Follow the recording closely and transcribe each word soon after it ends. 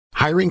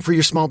Hiring for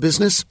your small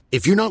business?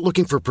 If you're not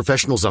looking for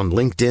professionals on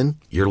LinkedIn,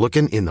 you're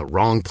looking in the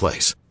wrong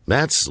place.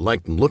 That's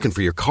like looking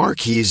for your car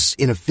keys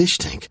in a fish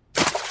tank.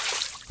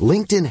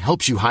 LinkedIn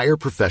helps you hire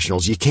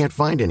professionals you can't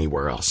find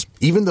anywhere else,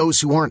 even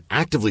those who aren't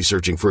actively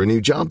searching for a new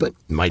job but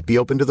might be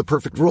open to the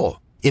perfect role.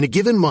 In a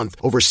given month,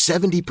 over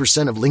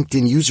 70% of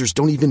LinkedIn users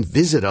don't even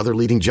visit other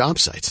leading job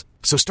sites.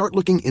 So start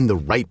looking in the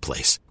right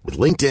place. With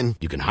LinkedIn,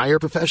 you can hire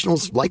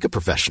professionals like a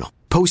professional.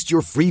 Post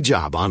your free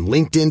job on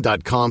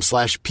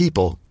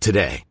linkedin.com/people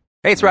today.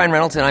 Hey, it's Ryan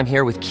Reynolds, and I'm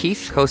here with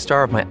Keith,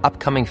 co-star of my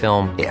upcoming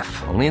film, If,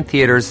 only in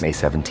theaters May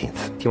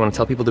 17th. Do you want to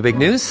tell people the big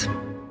news?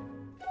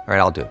 All right,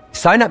 I'll do it.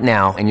 Sign up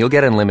now and you'll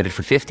get unlimited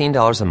for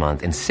 $15 a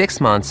month and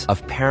 6 months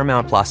of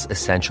Paramount Plus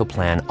Essential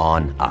Plan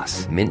on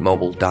us.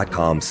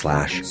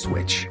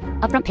 MintMobile.com/switch.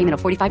 Upfront payment of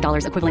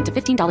 $45 equivalent to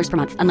 $15 per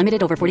month.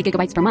 Unlimited over 40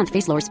 gigabytes per month.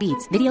 Face lower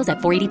speeds. Videos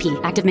at 480p.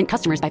 Active Mint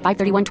customers by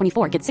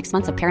 531.24 get 6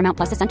 months of Paramount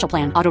Plus Essential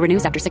Plan. Auto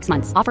renews after 6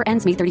 months. Offer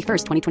ends May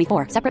 31st,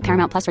 2024. Separate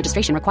Paramount Plus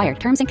registration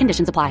required. Terms and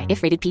conditions apply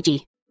if rated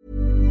PG.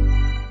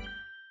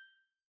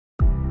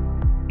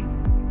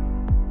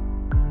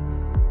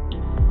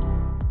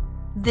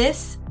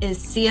 This is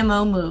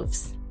CMO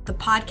Moves, the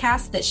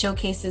podcast that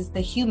showcases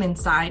the human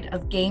side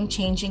of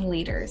game-changing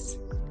leaders.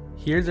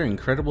 Hear their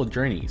incredible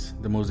journeys,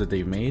 the moves that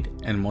they've made,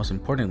 and most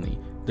importantly,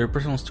 their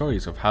personal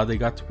stories of how they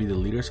got to be the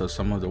leaders of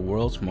some of the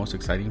world's most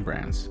exciting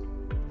brands.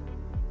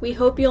 We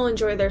hope you'll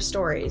enjoy their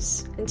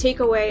stories and take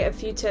away a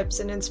few tips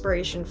and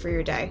inspiration for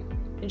your day.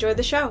 Enjoy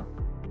the show.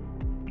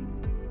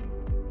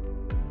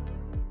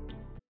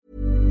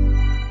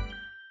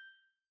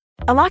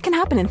 A lot can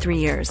happen in 3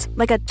 years,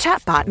 like a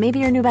chatbot may be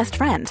your new best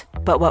friend.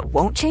 But what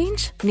won't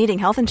change? Needing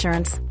health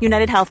insurance.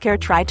 United Healthcare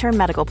Tri-Term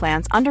Medical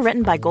Plans,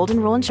 underwritten by Golden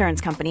Rule Insurance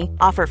Company,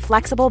 offer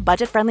flexible,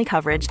 budget-friendly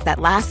coverage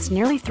that lasts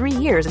nearly 3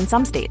 years in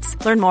some states.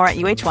 Learn more at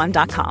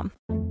uh1.com.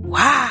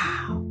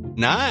 Wow.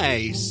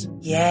 Nice.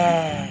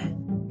 Yeah.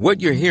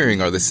 What you're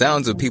hearing are the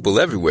sounds of people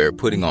everywhere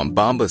putting on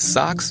Bombas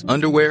socks,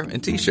 underwear,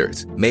 and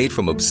T-shirts made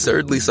from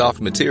absurdly soft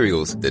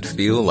materials that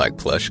feel like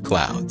plush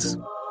clouds.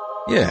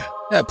 Yeah,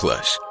 that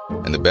plush.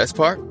 And the best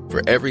part?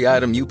 For every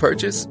item you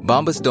purchase,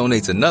 Bombas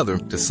donates another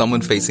to someone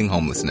facing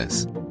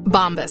homelessness.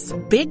 Bombas.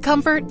 Big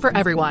comfort for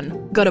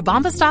everyone. Go to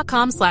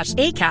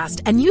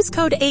bombas.com/ACAST and use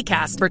code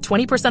ACAST for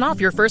 20%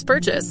 off your first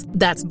purchase.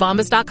 That's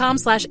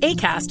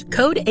bombas.com/ACAST.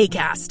 Code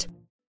ACAST.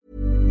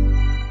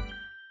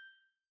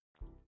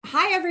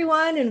 Hi,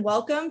 everyone, and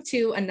welcome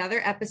to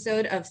another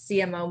episode of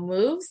CMO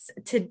Moves.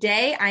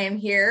 Today, I am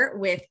here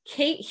with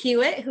Kate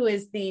Hewitt, who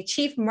is the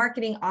Chief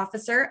Marketing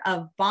Officer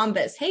of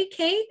Bombas. Hey,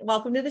 Kate,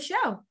 welcome to the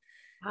show.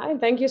 Hi,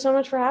 thank you so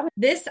much for having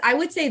me. I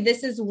would say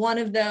this is one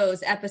of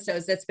those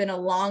episodes that's been a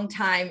long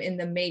time in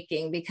the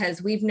making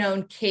because we've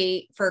known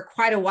Kate for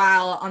quite a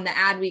while on the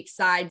Adweek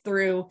side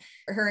through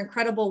her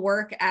incredible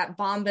work at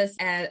Bombas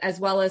as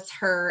well as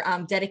her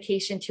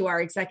dedication to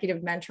our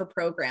Executive Mentor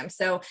Program.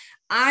 So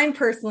I'm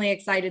personally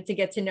excited to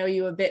get to know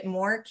you a bit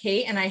more,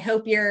 Kate, and I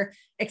hope you're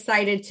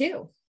excited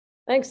too.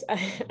 Thanks. I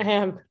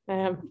am.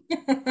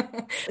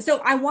 So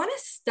I want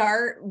to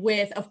start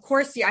with, of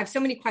course, I have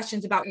so many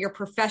questions about your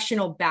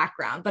professional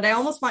background, but I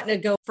almost want to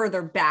go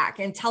further back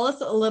and tell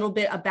us a little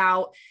bit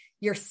about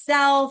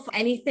yourself,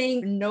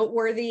 anything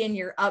noteworthy in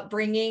your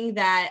upbringing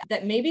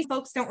that maybe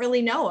folks don't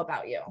really know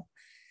about you.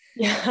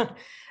 Yeah.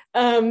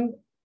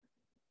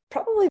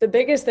 Probably the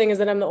biggest thing is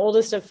that I'm the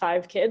oldest of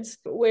 5 kids,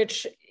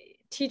 which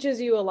teaches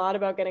you a lot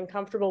about getting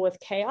comfortable with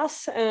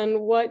chaos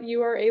and what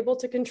you are able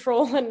to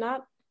control and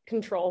not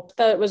control.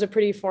 That was a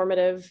pretty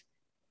formative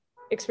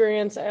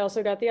experience. I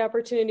also got the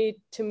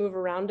opportunity to move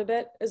around a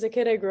bit as a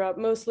kid. I grew up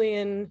mostly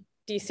in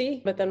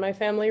DC, but then my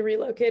family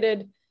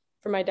relocated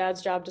for my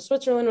dad's job to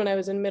Switzerland when I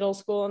was in middle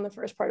school and the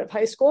first part of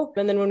high school.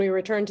 And then when we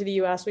returned to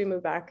the US, we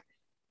moved back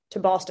to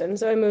Boston.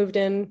 So I moved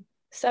in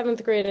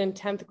 7th grade and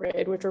 10th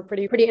grade, which were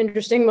pretty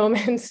interesting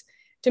moments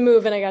to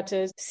move. And I got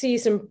to see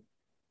some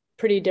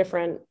pretty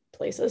different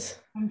places.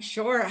 I'm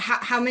sure.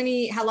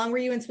 How long were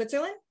you in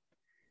Switzerland?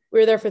 We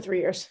were there for 3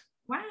 years.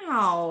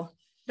 Wow.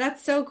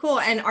 That's so cool.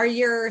 And are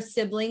your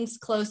siblings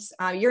close?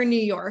 You're in New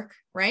York,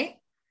 right?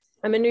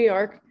 I'm in New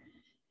York.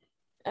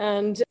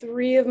 And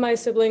 3 of my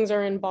siblings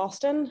are in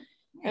Boston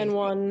and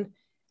 1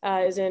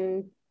 is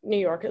in New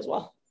York as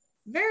well.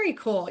 Very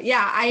cool.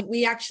 Yeah.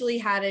 We actually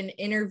had an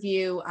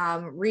interview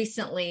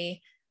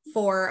recently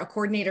for a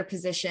coordinator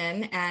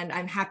position. And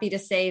I'm happy to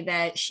say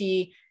that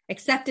she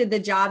accepted the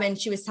job and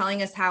she was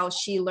telling us how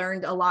she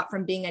learned a lot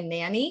from being a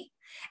nanny.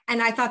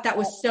 And I thought that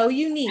was so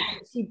unique.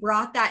 She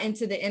brought that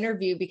into the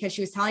interview because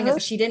she was telling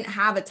us she didn't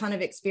have a ton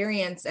of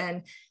experience.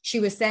 And she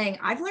was saying,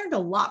 I've learned a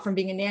lot from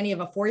being a nanny of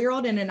a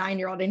 4-year-old and a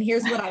 9-year-old. And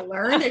here's what I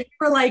learned. And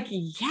we're like,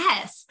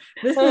 yes,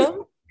 this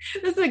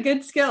is a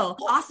good skill.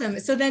 Awesome.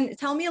 So then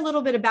tell me a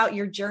little bit about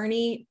your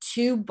journey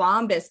to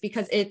Bombas,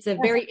 because it's a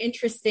very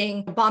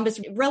interesting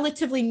Bombas,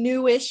 relatively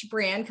newish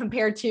brand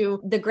compared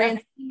to the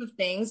grand scheme of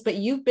things, but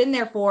you've been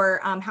there for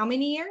how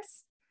many years?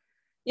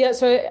 Yeah,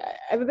 so I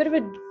have a bit of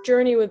a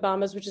journey with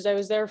Bombas, which is I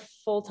was there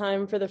full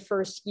time for the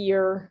first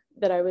year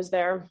that I was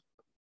there.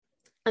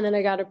 And then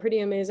I got a pretty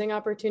amazing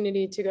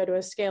opportunity to go to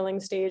a scaling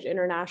stage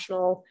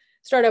international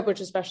startup, which,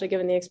 especially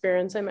given the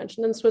experience I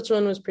mentioned in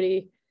Switzerland, was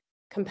pretty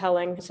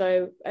compelling.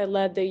 So I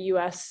led the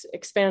US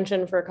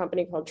expansion for a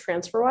company called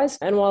TransferWise.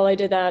 And while I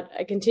did that,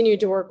 I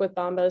continued to work with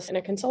Bombas in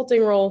a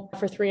consulting role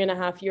for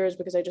 3.5 years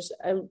because I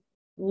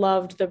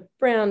loved the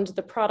brand,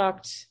 the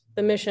product,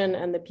 the mission,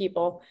 and the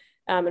people.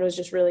 And was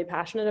just really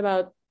passionate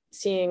about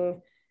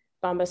seeing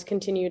Bombas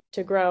continue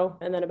to grow.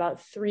 And then about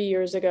 3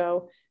 years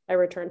ago, I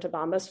returned to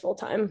Bombas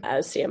full-time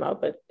as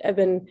CMO, but I've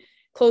been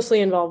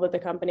closely involved with the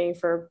company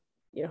for,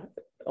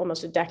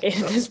 almost a decade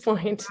at this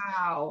point.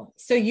 Wow.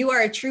 So you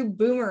are a true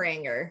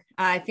boomeranger.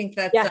 I think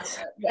that's, yes.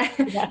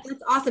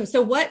 That's awesome.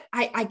 So what,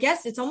 I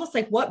guess it's almost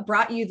like what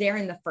brought you there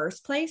in the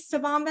first place to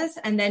Bombas,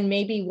 and then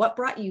maybe what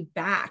brought you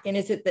back? And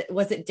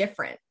was it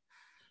different?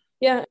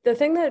 Yeah, the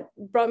thing that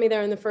brought me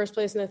there in the first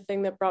place and the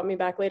thing that brought me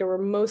back later were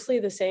mostly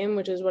the same,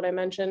 which is what I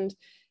mentioned,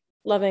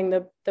 loving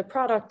the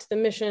product, the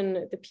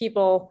mission, the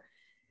people.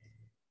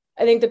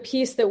 I think the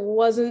piece that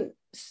wasn't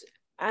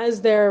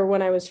as there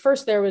when I was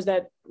first there was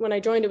that when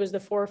I joined, it was the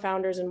 4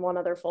 founders and 1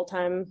 other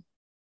full-time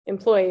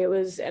employee. It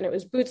was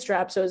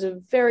bootstrapped. So it was a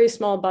very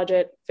small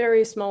budget,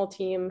 very small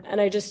team. And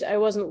I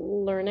wasn't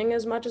learning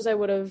as much as I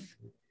would have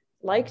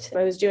liked.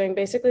 I was doing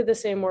basically the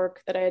same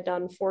work that I had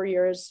done 4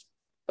 years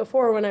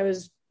before when I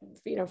was,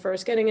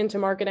 first getting into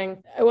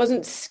marketing. I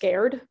wasn't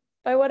scared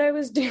by what I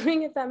was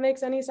doing, if that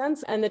makes any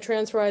sense. And the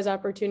TransferWise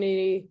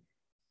opportunity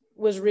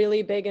was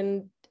really big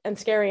and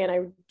scary. And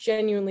I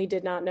genuinely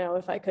did not know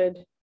if I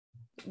could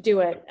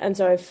do it. And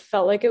so I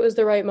felt like it was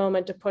the right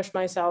moment to push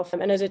myself.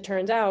 And as it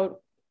turns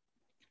out,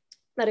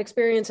 that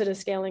experience at a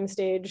scaling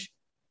stage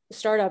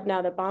startup,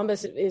 now that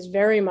Bombas is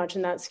very much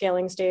in that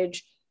scaling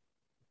stage,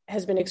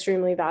 has been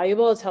extremely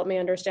valuable. It's helped me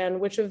understand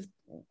what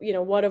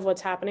of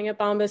what's happening at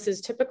Bombas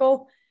is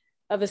typical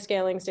of a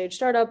scaling stage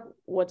startup,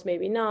 what's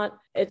maybe not.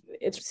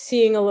 It's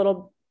a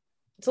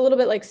little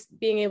bit like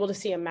being able to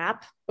see a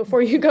map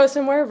before you go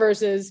somewhere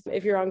versus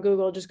if you're on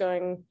Google, just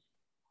going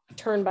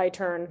turn by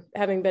turn.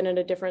 Having been in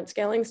a different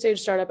scaling stage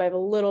startup, I have a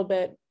little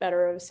bit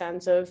better of a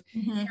sense of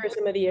here are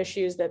some of the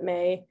issues that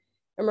may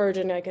emerge,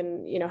 and I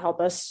can, help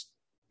us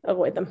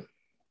avoid them.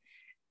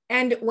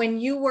 And when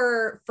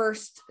you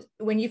first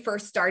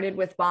started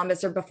with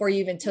Bombas, or before you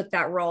even took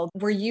that role,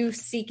 were you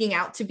seeking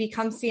out to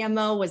become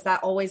CMO? Was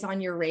that always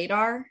on your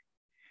radar?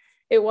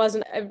 It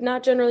wasn't. I've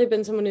not generally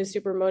been someone who's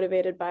super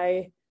motivated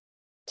by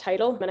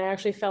title, and I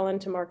actually fell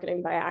into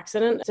marketing by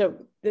accident.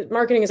 So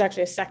marketing is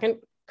actually a second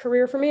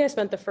career for me. I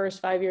spent the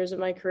first 5 years of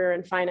my career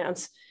in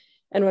finance.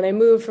 And when I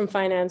moved from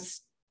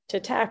finance to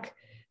tech,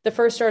 the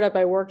first startup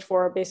I worked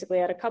for basically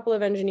had a couple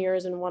of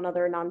engineers and 1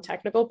 other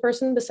non-technical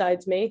person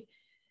besides me.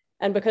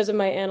 And because of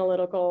my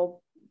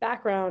analytical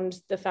background,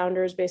 the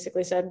founders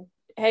basically said,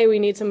 hey, we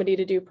need somebody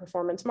to do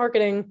performance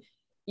marketing.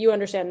 You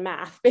understand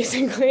math,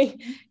 basically.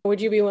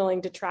 Would you be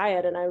willing to try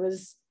it? And I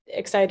was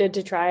excited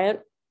to try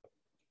it.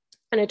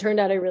 And it turned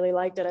out I really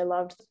liked it. I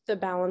loved the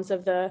balance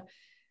of the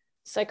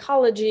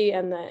psychology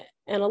and the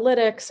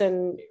analytics,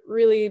 and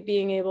really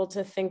being able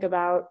to think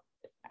about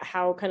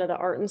how kind of the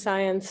art and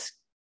science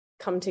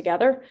come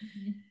together.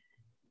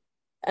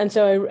 And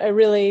so I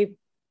really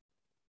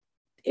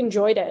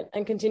enjoyed it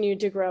and continued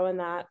to grow in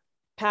that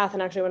path.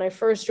 And actually, when I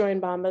first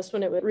joined Bombas,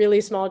 when it was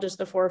really small, just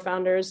the 4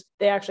 founders,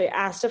 they actually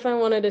asked if I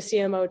wanted a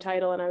CMO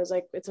title. And I was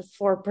like, it's a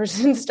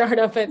 4-person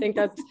startup. I think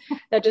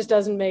that just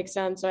doesn't make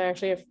sense. So I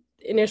actually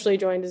initially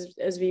joined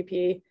as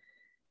VP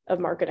of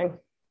marketing.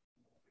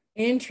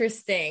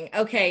 Interesting.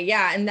 Okay.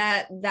 Yeah. And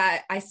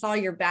that I saw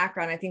your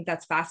background. I think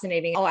that's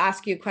fascinating. I'll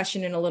ask you a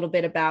question in a little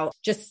bit about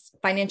just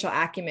financial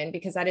acumen,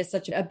 because that is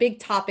such a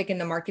big topic in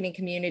the marketing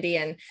community,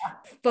 and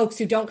folks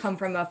who don't come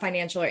from a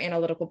financial or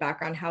analytical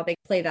background, how they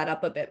play that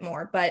up a bit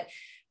more. But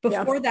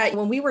before that,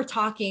 when we were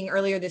talking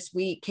earlier this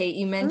week, Kate,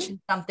 you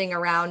mentioned something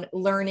around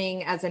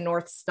learning as a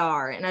North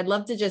Star. And I'd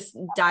love to just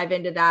dive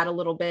into that a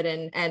little bit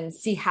and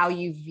see how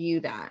you view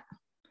that.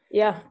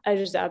 Yeah, I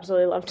just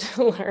absolutely love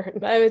to learn.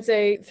 I would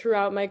say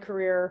throughout my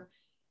career,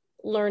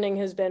 learning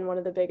has been one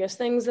of the biggest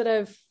things that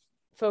I've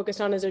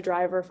focused on as a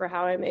driver for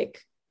how I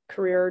make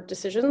career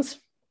decisions.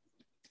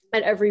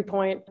 At every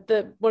point,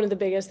 one of the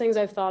biggest things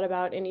I've thought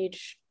about in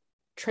each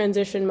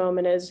transition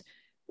moment is,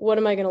 what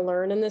am I going to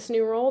learn in this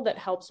new role that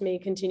helps me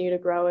continue to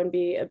grow and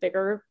be a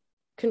bigger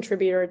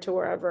contributor to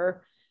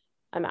wherever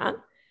I'm at?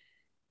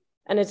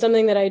 And it's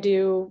something that I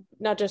do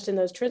not just in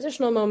those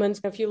transitional moments.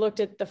 If you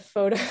looked at the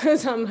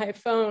photos on my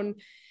phone,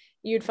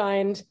 you'd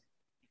find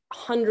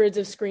hundreds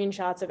of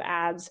screenshots of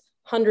ads,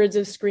 hundreds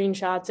of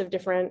screenshots of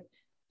different,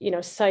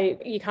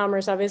 site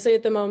e-commerce, obviously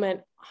at the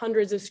moment,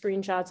 hundreds of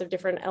screenshots of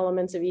different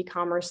elements of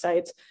e-commerce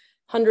sites,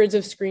 hundreds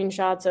of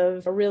screenshots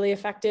of really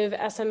effective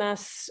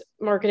SMS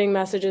marketing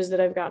messages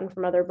that I've gotten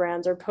from other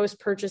brands, or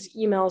post-purchase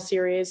email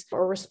series,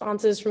 or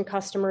responses from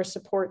customer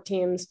support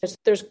teams.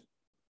 There's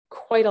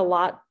quite a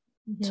lot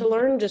to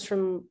learn just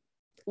from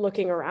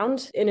looking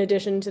around, in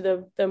addition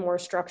to the more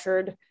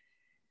structured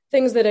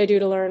things that I do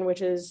to learn,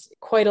 which is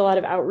quite a lot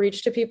of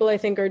outreach to people I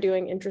think are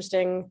doing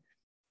interesting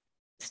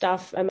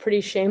stuff. I'm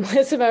pretty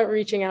shameless about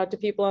reaching out to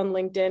people on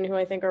LinkedIn who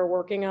I think are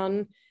working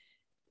on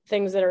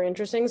things that are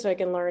interesting so I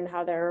can learn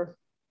how they're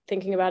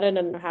thinking about it. And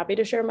I'm happy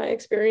to share my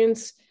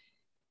experience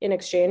in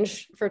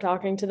exchange for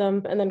talking to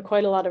them. And then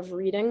quite a lot of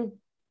reading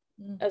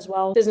as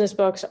well. Business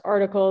books,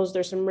 articles,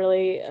 there's some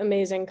really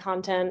amazing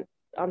content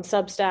on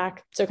Substack.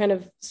 So kind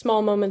of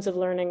small moments of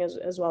learning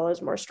as well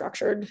as more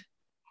structured.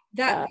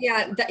 That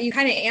you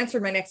kind of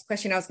answered my next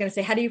question. I was going to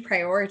say, how do you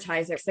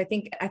prioritize it?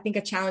 Because I think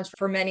a challenge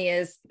for many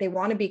is they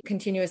want to be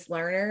continuous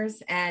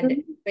learners,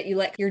 but you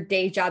let your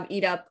day job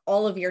eat up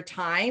all of your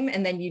time,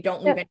 and then you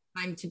don't leave any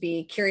time to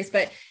be curious.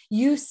 But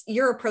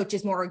your approach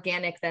is more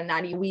organic than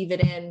that. You weave it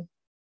in,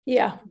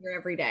 your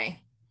every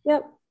day.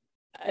 Yep.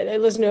 I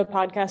listened to a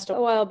podcast a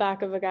while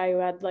back of a guy who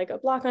had like a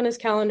block on his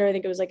calendar. I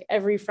think it was like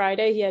every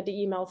Friday he had to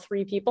email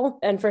 3 people,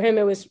 and for him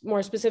it was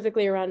more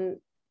specifically around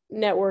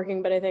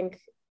networking. But I think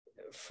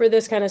for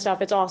this kind of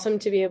stuff, it's awesome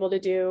to be able to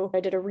do. I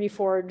did a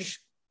Reforge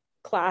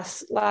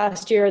class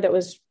last year that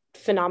was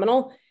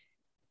phenomenal.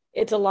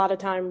 It's a lot of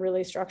time,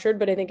 really structured,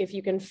 but I think if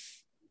you can,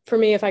 for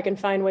me, if I can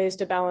find ways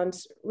to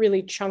balance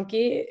really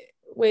chunky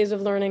ways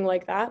of learning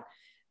like that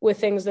with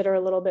things that are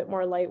a little bit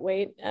more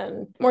lightweight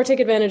and more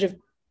take advantage of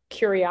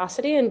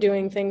curiosity and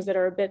doing things that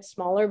are a bit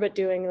smaller, but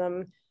doing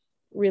them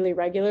really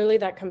regularly,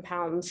 that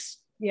compounds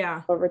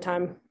over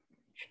time.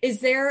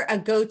 Is there a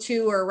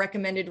go-to or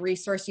recommended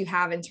resource you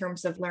have in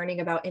terms of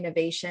learning about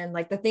innovation?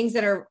 Like the things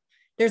that are,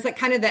 there's like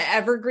kind of the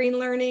evergreen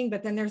learning,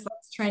 but then there's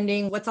what's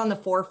trending, what's on the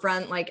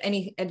forefront, like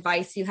any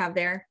advice you have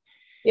there?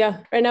 Yeah.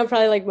 Right now,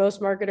 probably like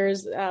most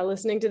marketers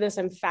listening to this,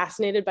 I'm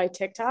fascinated by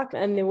TikTok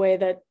and the way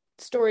that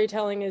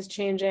storytelling is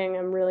changing.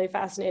 I'm really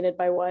fascinated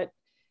by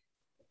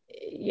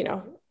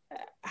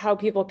how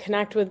people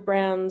connect with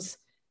brands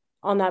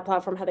on that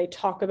platform, how they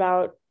talk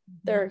about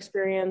their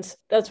experience.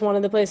 That's one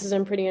of the places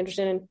I'm pretty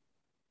interested in.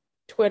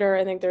 Twitter,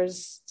 I think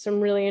there's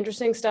some really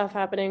interesting stuff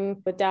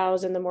happening with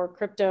DAOs in the more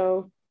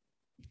crypto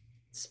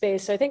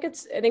space. So I think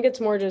it's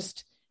more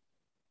just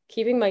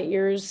keeping my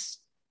ears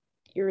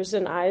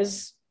and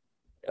eyes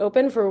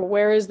open for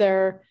where is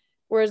there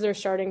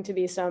starting to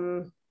be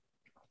some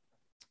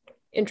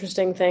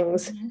interesting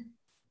things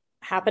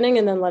happening,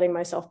 and then letting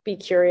myself be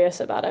curious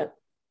about it.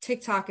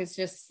 TikTok is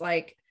just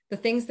like the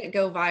things that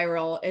go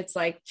viral. It's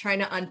like trying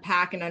to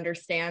unpack and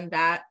understand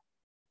that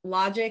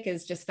logic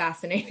is just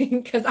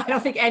fascinating because I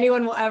don't think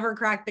anyone will ever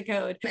crack the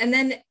code. And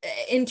then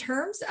in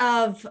terms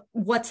of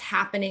what's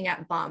happening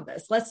at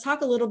Bombas, let's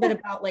talk a little bit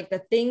about like the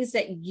things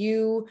that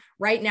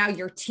right now,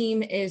 your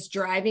team is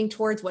driving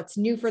towards. What's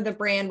new for the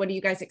brand? What are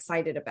you guys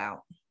excited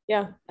about?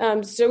 Yeah.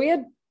 So we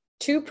had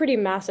 2 pretty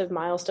massive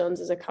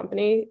milestones as a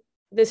company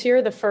this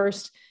year. The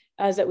first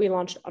is that we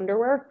launched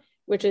underwear,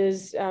 which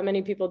is,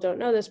 many people don't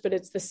know this, but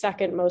it's the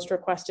second most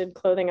requested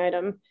clothing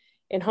item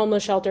in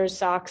homeless shelters.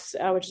 Socks,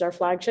 which is our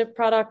flagship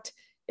product,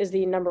 is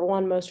the number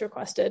 1 most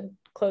requested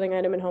clothing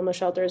item in homeless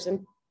shelters.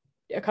 And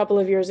a couple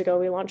of years ago,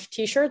 we launched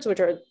t-shirts, which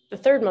are the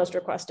 3rd most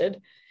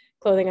requested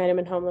clothing item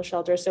in homeless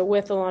shelters. So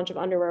with the launch of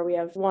underwear, we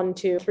have 1,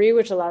 2, 3,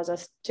 which allows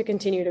us to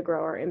continue to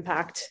grow our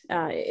impact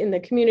in the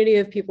community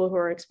of people who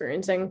are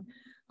experiencing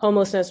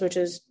homelessness, which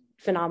is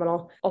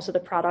phenomenal. Also, the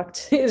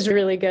product is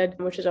really good,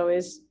 which is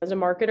always, as a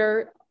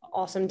marketer,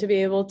 awesome to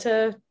be able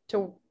to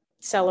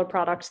sell a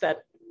product that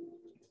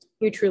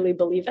you truly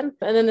believe in.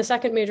 And then the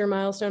second major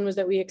milestone was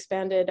that we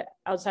expanded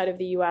outside of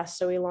the US.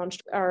 So we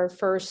launched our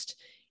first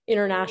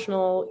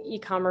international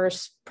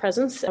e-commerce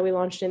presence. We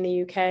launched in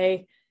the UK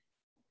a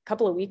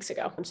couple of weeks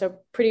ago. So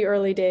pretty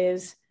early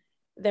days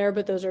there,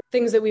 but those are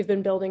things that we've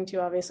been building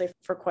to obviously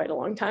for quite a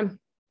long time.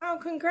 Oh,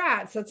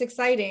 congrats. That's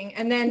exciting.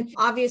 And then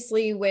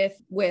obviously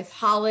with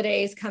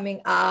holidays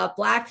coming up,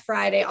 Black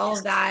Friday, all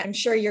of that, I'm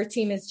sure your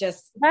team is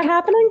just... Is that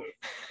happening?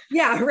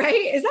 Yeah, right.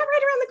 Is that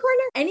right around the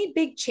corner? Any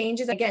big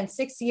changes? Again,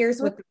 6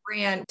 years with the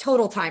brand,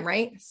 total time,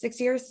 right?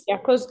 6 years? Yeah,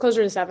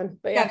 closer to 7,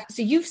 but yeah.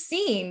 So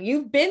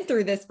you've been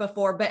through this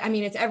before, but I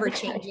mean, it's ever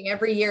changing.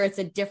 Every year it's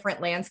a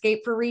different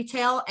landscape for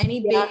retail.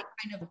 Any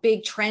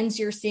big trends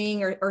you're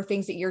seeing or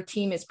things that your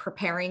team is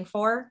preparing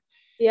for?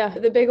 Yeah,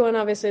 the big one,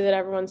 obviously, that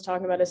everyone's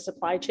talking about is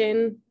supply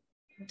chain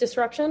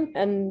disruption.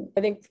 And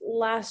I think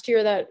last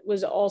year that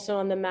was also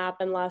on the map.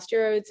 And last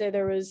year, I would say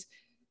there was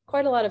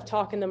quite a lot of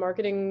talk in the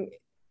marketing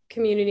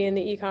community and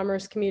the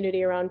e-commerce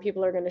community around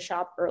people are going to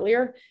shop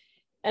earlier.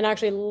 And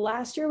actually,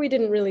 last year, we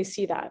didn't really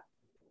see that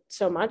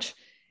so much.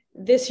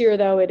 This year,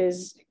 though, it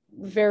is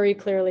very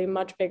clearly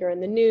much bigger in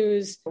the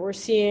news. We're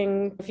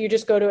seeing, if you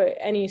just go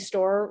to any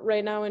store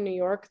right now in New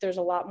York, there's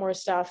a lot more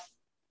stuff,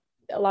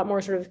 a lot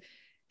more sort of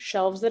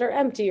shelves that are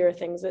empty or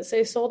things that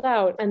say sold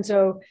out. And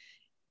so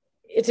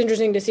it's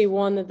interesting to see,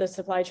 one, that the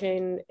supply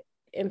chain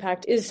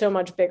impact is so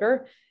much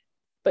bigger.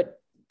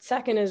 But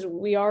second is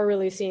we are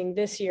really seeing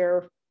this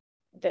year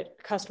that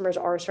customers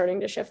are starting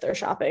to shift their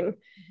shopping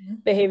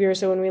behavior.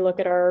 So when we look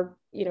at our,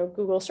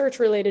 Google search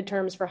related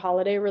terms for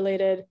holiday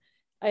related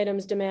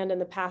items, demand in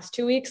the past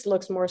 2 weeks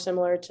looks more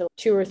similar to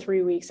 2 or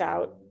 3 weeks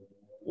out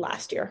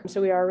last year.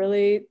 So we are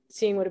really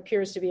seeing what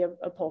appears to be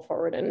a pull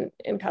forward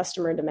in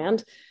customer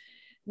demand.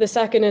 The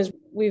second is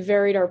we've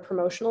varied our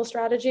promotional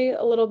strategy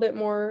a little bit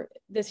more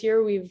this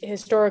year. We've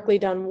historically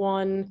done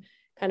one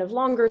kind of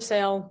longer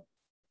sale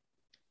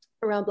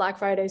around Black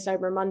Friday,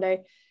 Cyber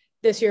Monday.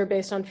 This year,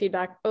 based on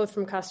feedback both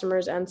from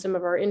customers and some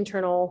of our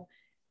internal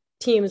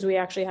teams, we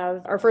actually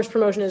have our first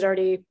promotion has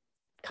already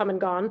come and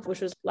gone,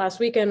 which was last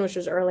weekend, which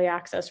was early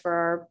access for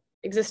our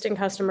existing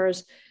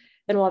customers.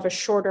 Then we'll have a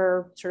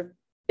shorter sort of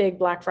big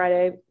Black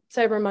Friday,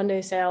 Cyber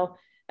Monday sale,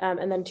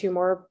 and then 2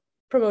 more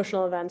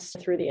promotional events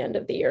through the end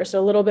of the year. So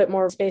a little bit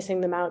more spacing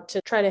them out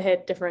to try to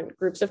hit different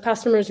groups of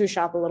customers who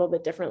shop a little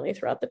bit differently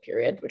throughout the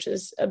period, which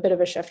is a bit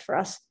of a shift for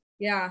us.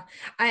 Yeah.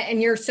 And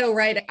you're so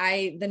right.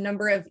 The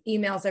number of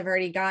emails I've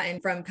already gotten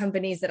from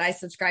companies that I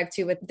subscribe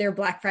to with their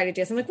Black Friday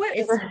deals. I'm like, what?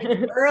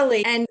 It's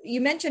early. And you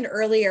mentioned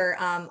earlier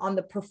on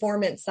the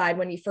performance side,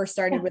 when you first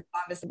started with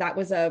Bombas, that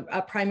was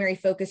a primary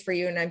focus for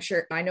you. And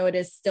I know it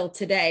is still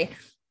today.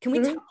 Can we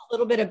talk a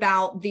little bit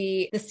about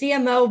the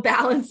CMO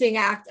balancing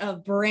act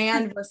of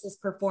brand versus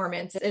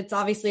performance? It's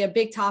obviously a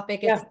big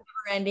topic. It's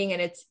never ending,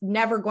 and it's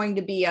never going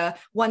to be a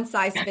one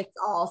size fits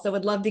all. So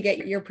would love to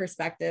get your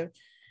perspective.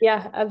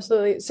 Yeah,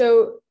 absolutely.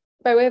 So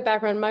by way of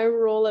background, my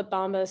role at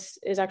Bombas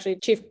is actually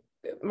Chief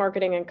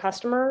Marketing and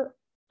Customer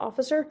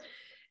Officer.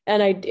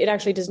 And it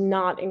actually does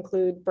not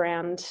include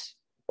brand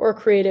or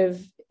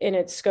creative in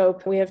its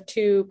scope. We have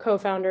 2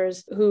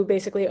 co-founders who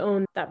basically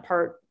own that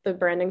part, the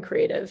brand and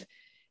creative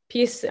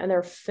piece, and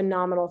they're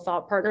phenomenal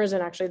thought partners.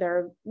 And actually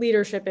their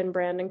leadership in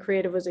brand and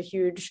creative was a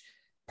huge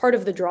part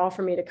of the draw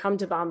for me to come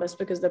to Bombas,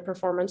 because the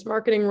performance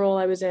marketing role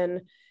I was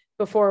in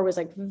before was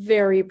like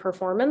very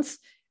performance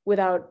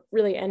without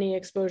really any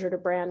exposure to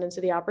brand. And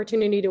so the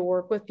opportunity to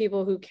work with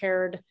people who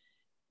cared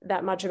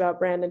that much about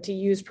brand and to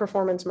use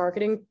performance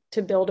marketing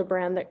to build a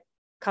brand that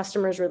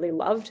customers really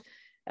loved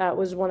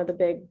was one of the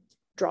big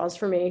draws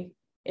for me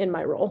in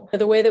my role.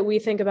 The way that we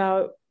think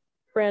about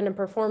brand and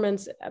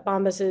performance at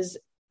Bombas is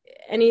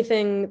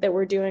anything that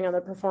we're doing on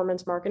the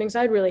performance marketing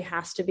side really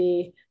has to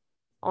be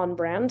on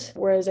brand.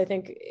 Whereas I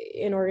think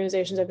in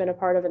organizations I've been a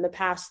part of in the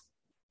past,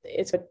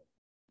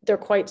 they're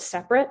quite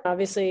separate.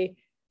 Obviously,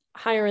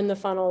 higher in the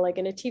funnel, like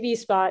in a TV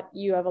spot,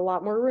 you have a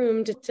lot more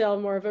room to tell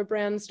more of a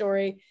brand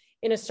story.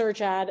 In a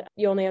search ad,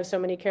 you only have so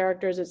many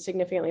characters. It's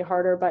significantly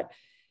harder. But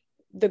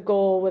the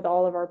goal with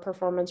all of our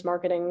performance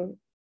marketing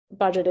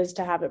budget is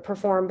to have it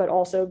perform, but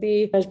also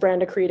be as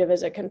brand accretive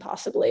as it can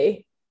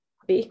possibly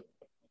be.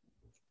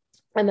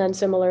 And then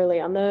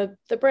similarly on the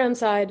brand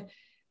side,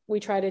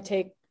 we try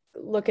to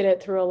look at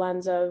it through a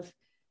lens of,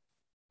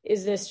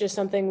 is this just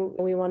something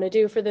we want to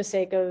do for the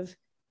sake of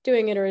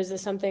doing it? Or is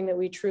this something that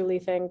we truly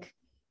think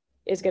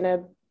is going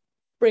to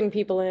bring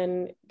people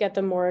in, get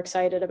them more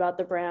excited about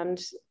the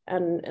brand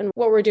and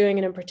what we're doing,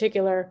 and in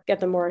particular, get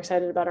them more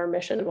excited about our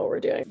mission and what we're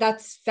doing.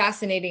 That's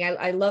fascinating.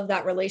 I love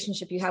that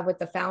relationship you have with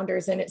the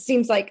founders. And it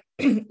seems like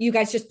you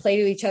guys just play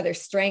to each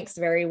other's strengths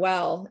very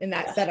well, and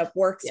that setup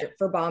works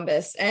for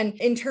Bombas. And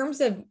in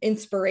terms of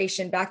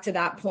inspiration, back to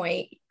that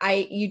point,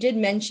 you did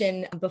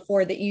mention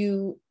before that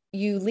you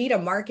lead a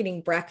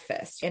marketing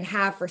breakfast and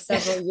have for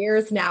several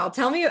years now.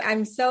 Tell me,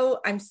 I'm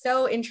so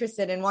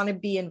interested and want to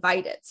be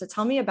invited. So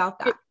tell me about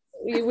that.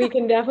 We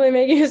can definitely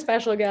make you a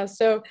special guest.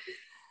 So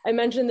I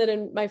mentioned that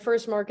in my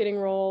first marketing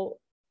role,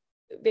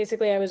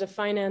 basically I was a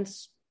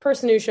finance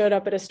person who showed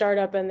up at a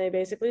startup, and they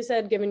basically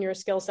said, given your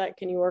skill set,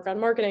 can you work on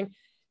marketing?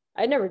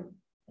 I'd never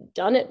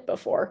done it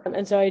before.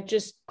 And so I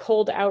just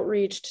cold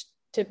outreached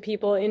to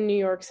people in New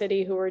York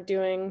City who were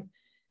doing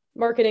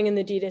marketing in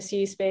the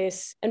D2C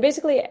space. And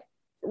basically,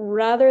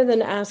 rather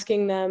than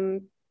asking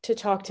them to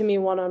talk to me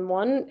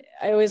one-on-one,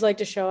 I always like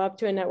to show up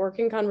to a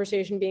networking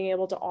conversation being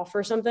able to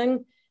offer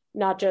something,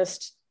 not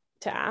just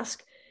to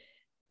ask.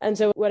 And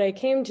so what I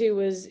came to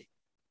was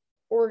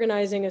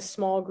organizing a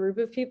small group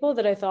of people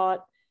that I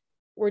thought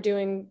were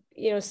doing,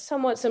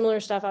 somewhat similar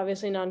stuff,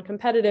 obviously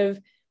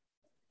non-competitive,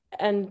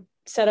 and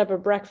set up a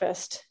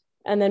breakfast.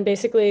 And then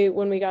basically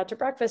when we got to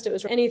breakfast, it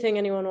was anything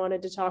anyone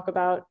wanted to talk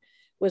about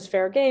was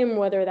fair game,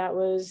 whether that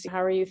was,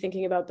 how are you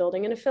thinking about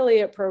building an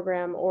affiliate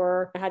program?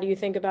 Or how do you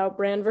think about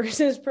brand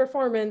versus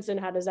performance? And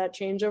how does that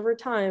change over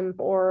time?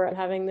 Or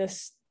having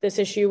this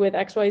issue with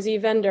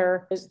XYZ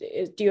vendor,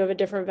 do you have a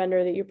different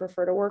vendor that you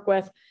prefer to work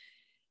with?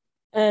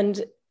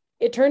 And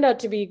it turned out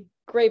to be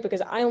great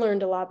because I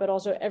learned a lot, but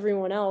also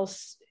everyone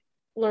else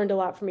learned a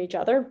lot from each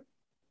other.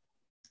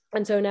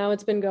 And so now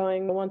it's been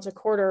going once a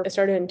quarter. It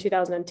started in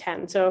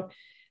 2010, so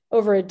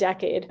over a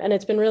decade. And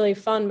it's been really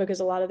fun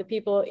because a lot of the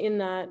people in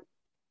that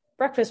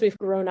breakfast, we've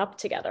grown up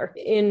together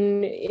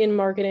in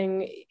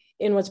marketing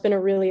in what's been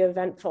a really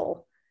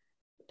eventful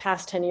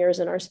past 10 years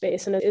in our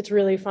space. And it's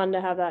really fun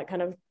to have that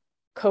kind of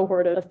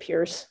cohort of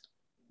peers.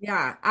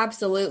 Yeah,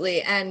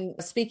 absolutely. And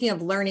speaking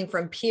of learning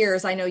from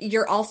peers, I know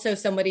you're also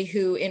somebody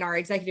who in our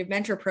executive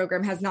mentor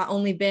program has not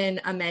only been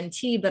a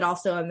mentee, but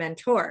also a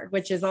mentor,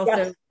 which is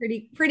also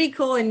pretty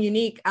cool and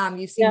unique.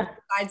 You've seen both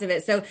sides of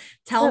it. So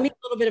tell me a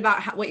little bit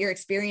about what your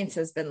experience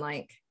has been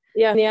like.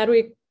 Yeah, the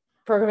Adweek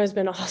program has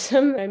been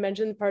awesome. I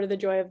mentioned part of the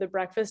joy of the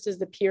breakfast is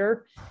the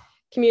peer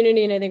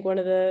community. And I think one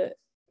of the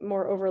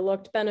more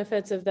overlooked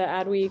benefits of the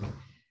Adweek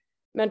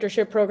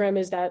mentorship program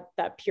is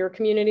that peer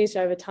community. So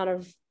I have a ton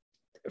of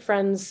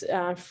friends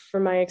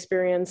from my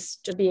experience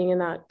just being in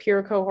that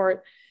peer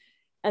cohort.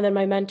 And then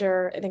my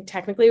mentor, I think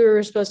technically we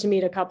were supposed to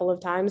meet a couple of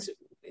times.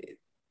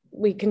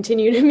 We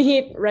continue to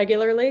meet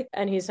regularly.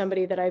 And he's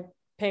somebody that I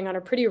ping on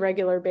a pretty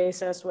regular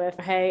basis with,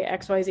 hey,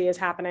 XYZ is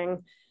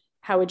happening.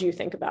 How would you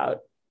think about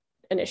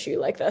an issue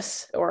like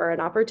this or an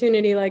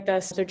opportunity like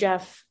this? So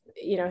Jeff,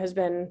 has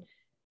been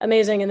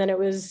amazing. And then it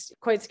was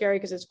quite scary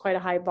because it's quite a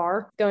high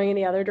bar going in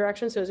the other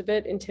direction. So it was a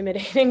bit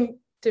intimidating,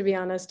 to be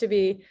honest, to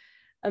be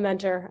a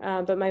mentor.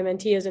 But my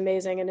mentee is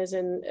amazing and is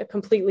in a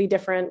completely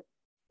different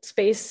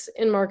space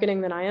in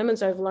marketing than I am. And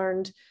so I've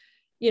learned,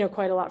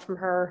 quite a lot from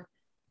her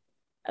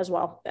as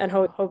well. And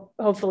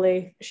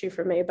hopefully she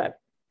from me, but.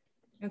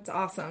 That's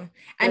awesome.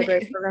 And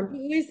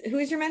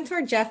who's your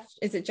mentor? Jeff?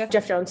 Is it Jeff?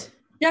 Jeff Jones.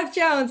 Jeff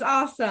Jones.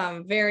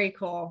 Awesome. Very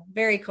cool.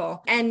 Very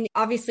cool. And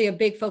obviously a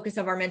big focus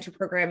of our mentor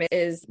program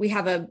is we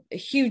have a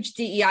huge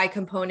DEI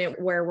component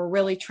where we're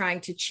really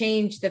trying to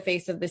change the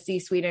face of the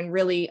C-suite and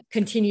really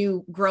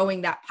continue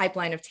growing that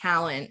pipeline of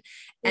talent.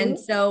 Mm-hmm. And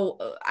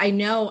so I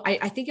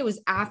think it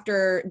was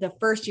after the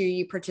first year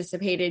you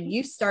participated,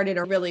 you started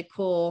a really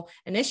cool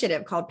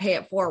initiative called Pay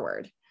It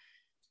Forward.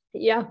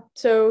 Yeah.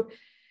 So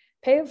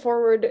Pay It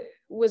Forward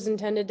was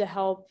intended to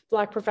help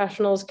Black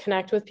professionals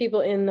connect with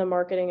people in the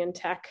marketing and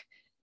tech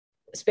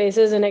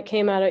spaces. And it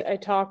came out, I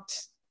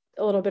talked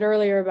a little bit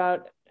earlier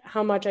about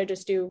how much I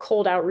just do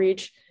cold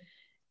outreach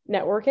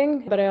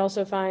networking, but I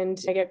also find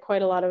I get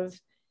quite a lot of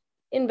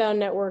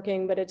inbound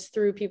networking, but it's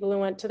through people who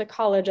went to the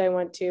college I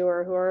went to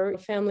or who are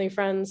family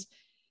friends.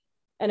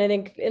 And I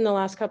think in the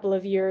last couple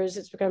of years,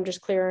 it's become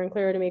just clearer and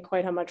clearer to me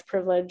quite how much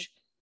privilege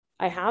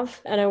I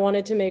have. And I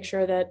wanted to make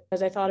sure that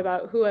as I thought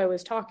about who I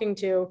was talking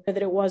to,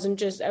 that I wasn't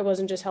just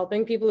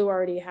helping people who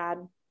already had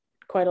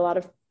quite a lot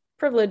of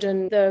privilege.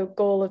 And the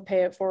goal of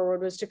Pay It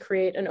Forward was to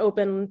create an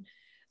open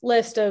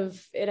list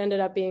of, it ended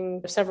up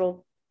being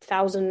several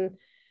thousand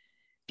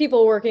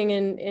people working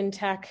in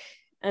tech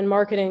and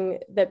marketing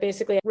that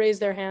basically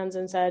raised their hands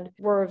and said,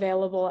 we're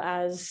available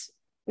as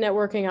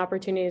networking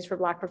opportunities for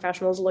Black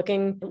professionals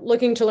looking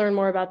to learn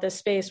more about this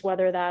space,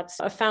 whether that's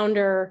a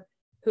founder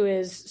who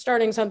is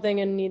starting something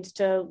and needs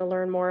to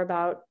learn more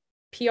about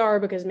PR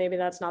because maybe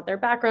that's not their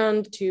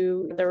background,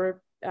 to there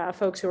were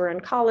folks who are in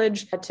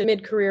college, to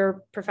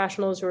mid-career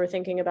professionals who are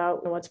thinking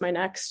about what's my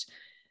next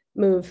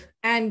move.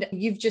 And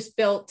you've just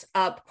built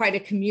up quite a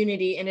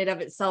community in and of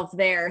itself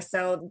there.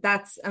 So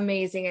that's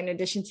amazing in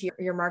addition to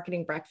your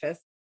marketing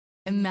breakfast.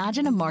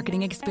 Imagine a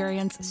marketing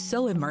experience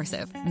so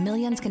immersive,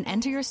 millions can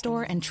enter your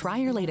store and try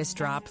your latest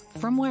drop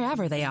from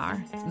wherever they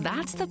are.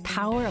 That's the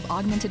power of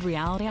augmented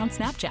reality on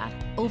Snapchat.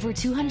 Over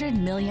 200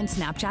 million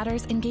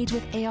Snapchatters engage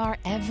with AR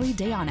every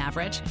day on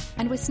average.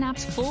 And with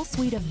Snap's full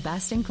suite of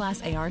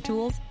best-in-class AR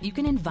tools, you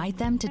can invite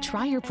them to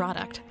try your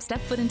product,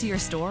 step foot into your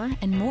store,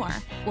 and more,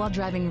 while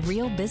driving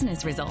real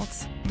business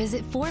results.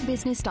 Visit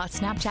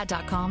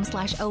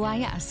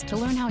forbusiness.snapchat.com/OIS to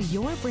learn how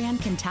your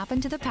brand can tap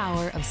into the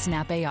power of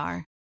Snap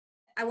AR.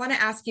 I want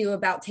to ask you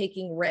about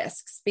taking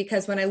risks,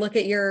 because when I look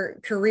at your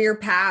career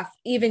path,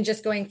 even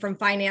just going from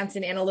finance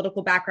and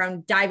analytical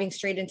background, diving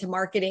straight into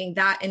marketing,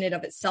 that in and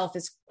of itself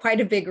is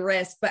quite a big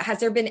risk. But has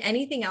there been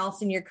anything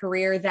else in your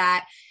career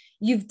that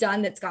you've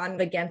done that's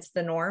gone against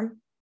the norm?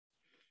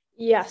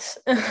 Yes.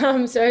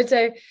 So I'd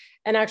say,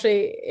 and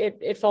actually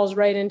it falls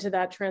right into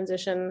that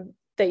transition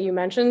that you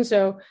mentioned.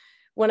 So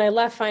when I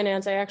left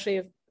finance, I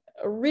actually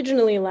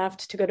originally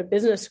left to go to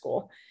business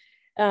school.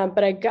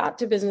 But I got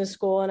to business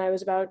school and I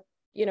was about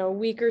a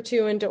week or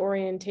two into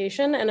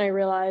orientation. And I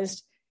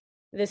realized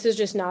this is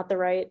just not the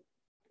right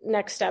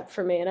next step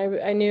for me.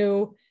 And I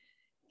knew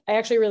I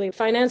actually really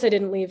finance. I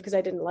didn't leave because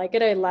I didn't like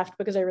it. I left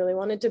because I really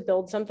wanted to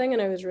build something.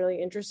 And I was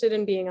really interested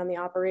in being on the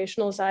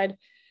operational side,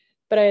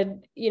 but I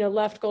had,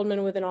 left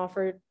Goldman with an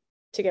offer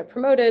to get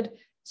promoted.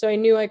 So I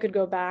knew I could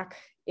go back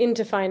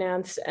into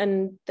finance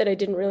and that I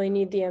didn't really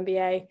need the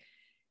MBA.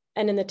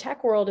 And in the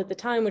tech world at the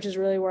time, which is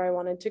really where I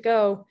wanted to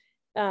go,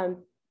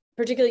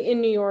 particularly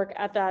in New York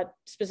at that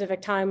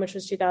specific time, which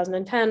was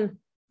 2010,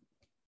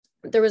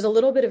 there was a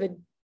little bit of a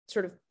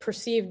sort of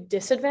perceived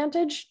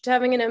disadvantage to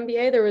having an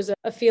MBA. There was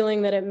a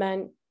feeling that it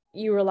meant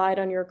you relied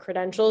on your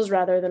credentials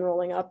rather than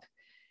rolling up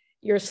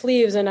your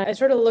sleeves. And I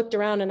sort of looked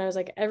around and I was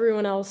like,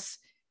 everyone else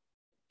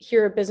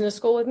here at business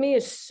school with me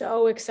is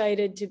so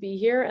excited to be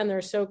here. And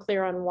they're so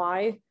clear on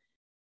why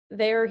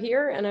they're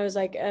here. And I was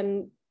like,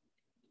 and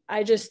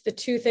the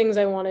two things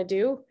I want to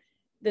do,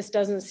 this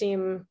doesn't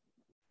seem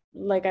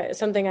like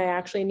something I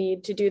actually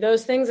need to do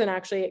those things. And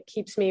actually it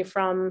keeps me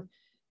from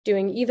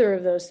doing either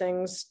of those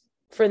things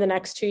for the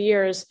next 2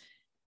 years.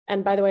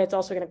 And by the way, it's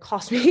also going to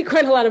cost me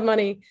quite a lot of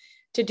money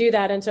to do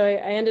that. And so I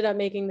ended up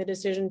making the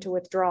decision to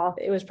withdraw.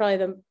 It was probably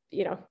the,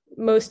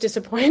 most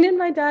disappointed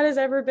my dad has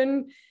ever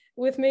been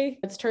with me.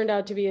 It's turned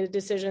out to be a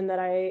decision that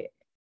I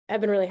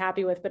have been really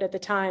happy with. But at the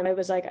time I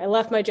was like, I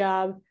left my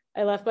job,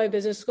 I left my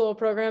business school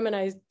program, and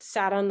I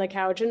sat on the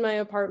couch in my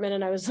apartment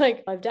and I was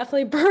like, I've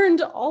definitely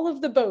burned all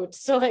of the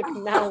boats. So like,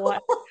 now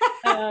what?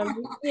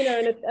 And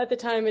at the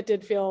time it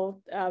did feel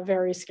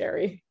very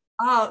scary.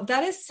 Oh,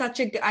 that is such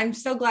a good, I'm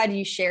so glad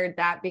you shared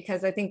that,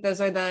 because I think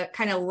those are the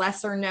kind of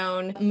lesser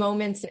known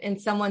moments in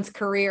someone's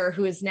career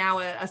who is now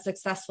a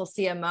successful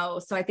CMO.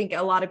 So I think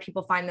a lot of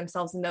people find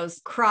themselves in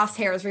those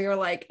crosshairs where you're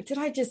like, did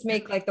I just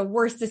make like the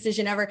worst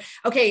decision ever?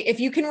 Okay. If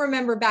you can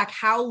remember back,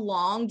 how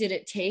long did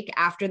it take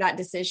after that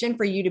decision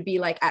for you to be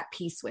like at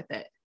peace with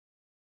it?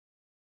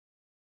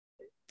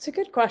 It's a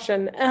good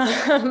question.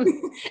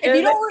 If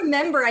you don't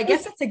remember, I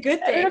guess that's a good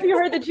thing. I don't know if you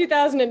heard the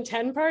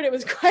 2010 part. It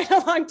was quite a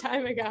long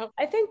time ago.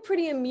 I think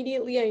pretty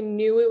immediately I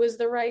knew it was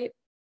the right.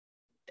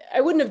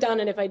 I wouldn't have done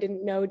it if I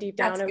didn't know deep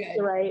down it was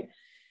the right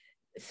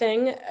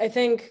thing. I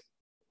think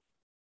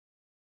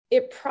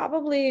it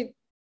probably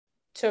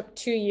took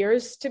 2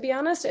 years, to be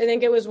honest. I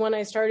think it was when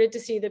I started to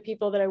see the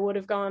people that I would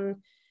have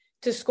gone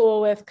to school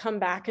with come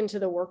back into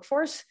the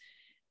workforce.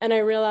 And I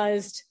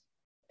realized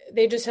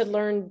they just had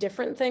learned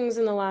different things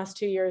in the last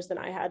 2 years than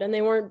I had. And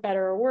they weren't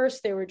better or worse.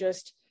 They were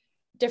just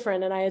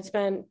different. And I had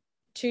spent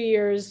 2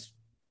 years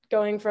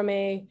going from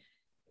a,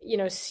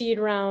 seed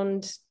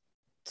round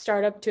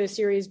startup to a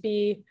Series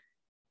B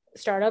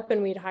startup.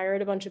 And we'd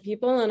hired a bunch of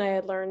people, and I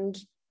had learned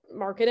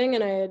marketing,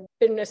 and I had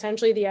been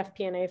essentially the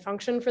FP&A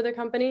function for the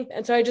company.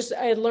 And so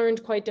I had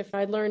learned quite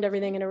different. I'd learned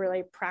everything in a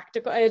really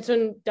practical, I had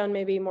done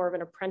maybe more of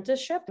an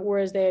apprenticeship,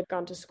 whereas they had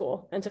gone to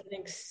school. And so I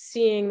think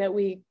seeing that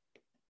we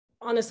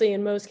honestly,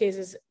 in most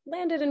cases,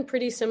 landed in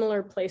pretty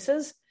similar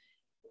places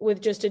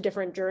with just a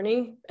different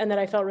journey, and that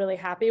I felt really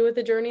happy with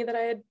the journey that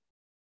I had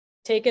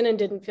taken and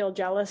didn't feel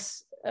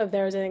jealous of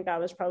theirs. I think that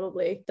was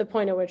probably the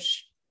point at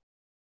which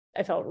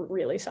I felt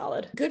really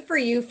solid. Good for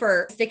you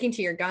for sticking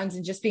to your guns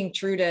and just being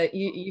true to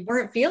you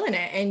weren't feeling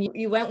it. And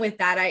you went with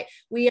that.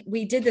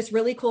 We did this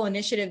really cool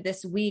initiative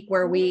this week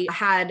where we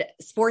had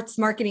sports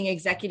marketing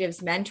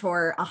executives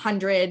mentor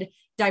 100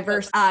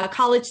 diverse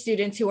college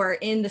students who are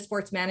in the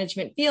sports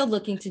management field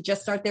looking to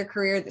just start their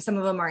career. Some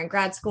of them are in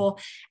grad school.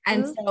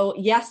 And so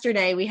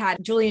yesterday we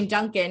had Julian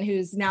Duncan,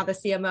 who's now the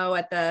CMO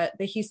at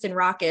the Houston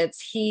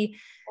Rockets.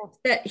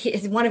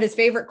 One of his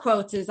favorite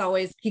quotes is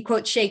always, he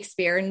quotes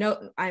Shakespeare.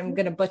 No, I'm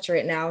going to butcher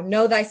it now.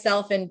 Know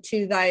thyself and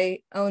to thy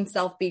own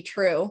self be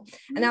true.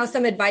 And that was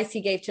some advice he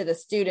gave to the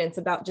students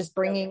about just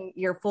bringing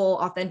your full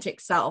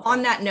authentic self.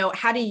 On that note,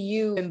 how do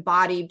you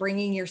embody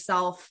bringing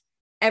yourself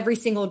every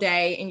single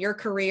day in your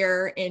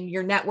career, in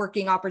your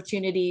networking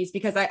opportunities?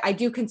 Because I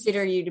do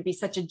consider you to be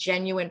such a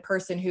genuine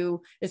person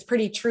who is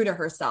pretty true to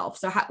herself.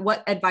 So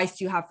what advice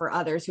do you have for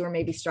others who are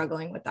maybe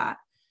struggling with that?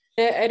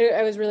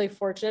 I was really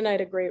fortunate. I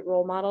had a great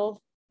role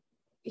model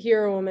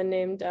here, a woman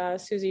named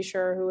Susie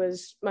Schur, who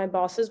was my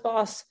boss's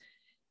boss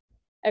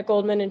at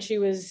Goldman. And she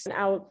was an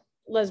out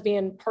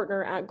lesbian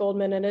partner at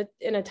Goldman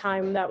in a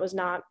time that was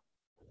not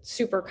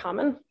super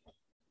common.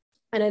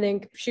 And I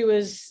think she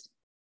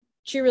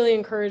really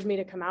encouraged me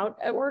to come out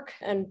at work.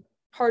 And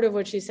part of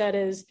what she said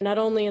is, not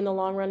only in the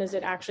long run is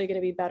it actually going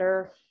to be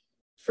better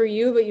for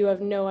you, but you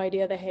have no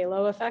idea the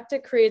halo effect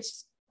it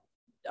creates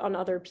on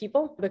other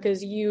people,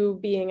 because you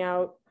being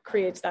out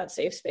creates that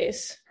safe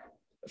space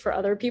for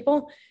other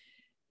people.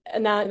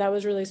 And that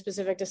was really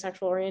specific to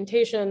sexual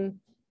orientation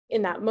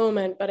in that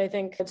moment, but I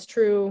think it's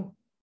true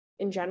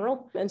in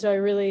general. And so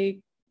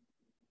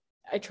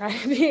I try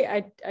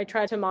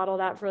to model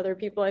that for other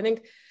people. I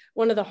think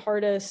one of the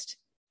hardest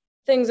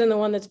things, and the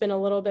one that's been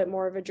a little bit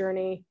more of a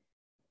journey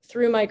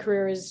through my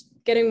career, is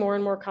getting more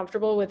and more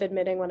comfortable with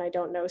admitting when I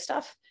don't know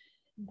stuff.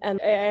 And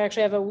I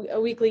actually have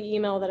a weekly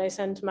email that I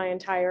send to my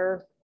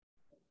entire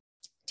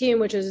team,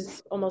 which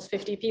is almost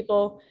 50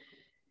 people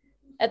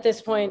at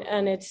this point.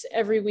 And it's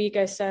every week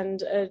I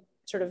send a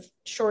sort of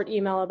short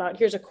email about,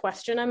 here's a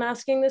question I'm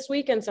asking this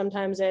week. And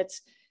sometimes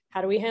it's,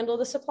 how do we handle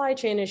the supply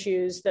chain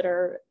issues that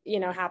are,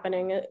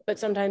 happening? But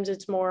sometimes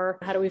it's more,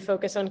 how do we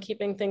focus on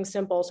keeping things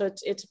simple? So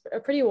it's a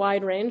pretty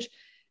wide range.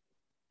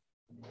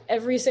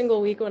 Every single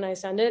week when I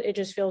send it, it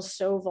just feels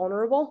so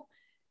vulnerable,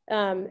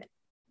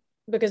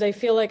 because I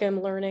feel like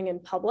I'm learning in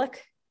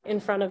public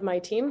in front of my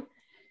team.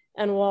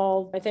 And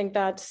while I think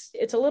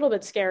it's a little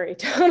bit scary,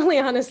 totally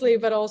honestly,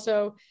 but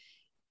also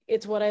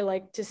it's what I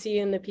like to see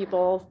in the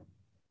people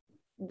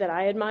that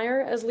I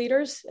admire as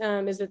leaders,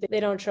 is that they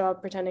don't show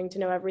up pretending to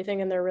know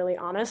everything, and they're really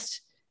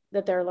honest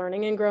that they're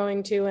learning and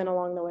growing too, and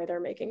along the way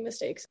they're making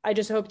mistakes. I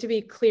just hope to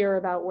be clear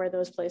about where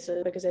those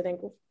places, because I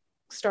think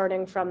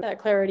starting from that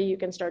clarity, you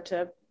can start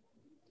to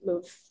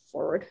move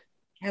forward.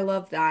 I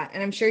love that.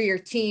 And I'm sure your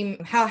team,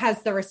 how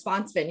has the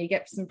response been? You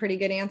get some pretty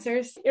good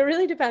answers? It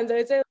really depends. I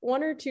would say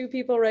 1 or 2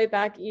 people write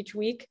back each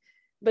week,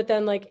 but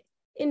then like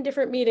in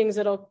different meetings,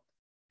 it'll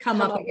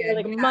come up again.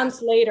 Like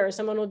months later,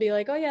 someone will be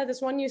like, oh yeah,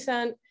 this one you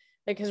sent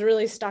has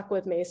really stuck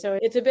with me. So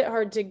it's a bit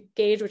hard to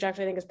gauge, which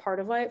actually I think is part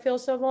of why it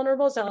feels so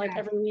vulnerable. It's not like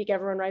every week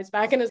everyone writes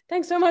back and is,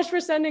 thanks so much for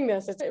sending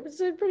this.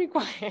 It's pretty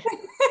quiet.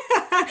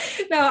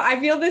 No, I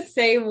feel the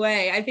same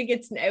way. I think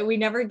we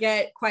never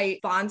get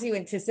quite bonds you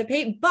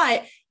anticipate,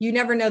 but you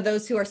never know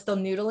those who are still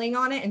noodling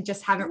on it and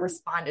just haven't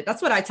responded.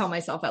 That's what I tell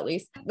myself, at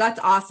least. That's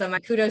awesome.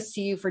 Kudos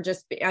to you for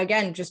just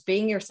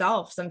being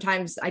yourself.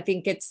 Sometimes I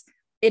think it's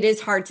it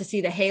is hard to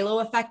see the halo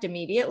effect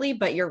immediately,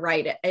 but you're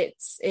right.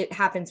 It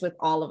happens with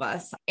all of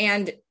us.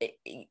 And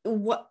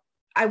what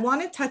I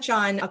want to touch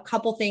on a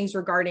couple things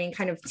regarding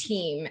kind of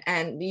team.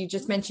 And you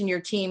just mentioned your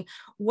team.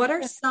 What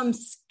are some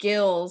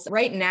skills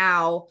right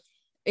now?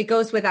 It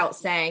goes without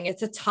saying,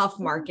 it's a tough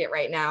market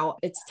right now.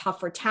 It's tough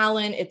for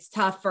talent. It's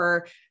tough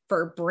for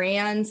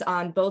brands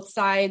on both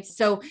sides.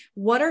 So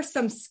what are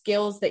some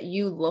skills that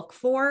you look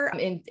for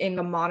in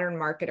the modern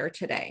marketer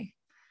today?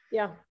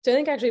 Yeah. So I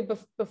think actually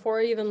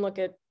before I even look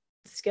at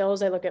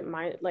skills, I look at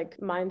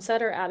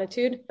mindset or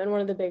attitude. And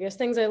one of the biggest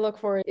things I look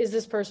for is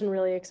this person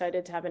really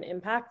excited to have an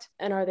impact?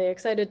 And are they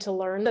excited to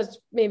learn? That's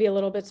maybe a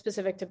little bit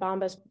specific to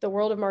Bombas. The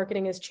world of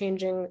marketing is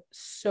changing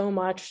so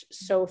much,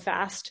 so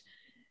fast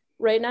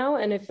right now.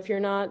 And if you're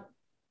not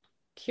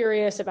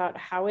curious about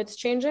how it's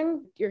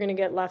changing, you're going to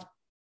get left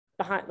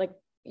behind, like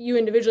you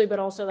individually, but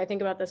also I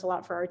think about this a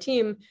lot for our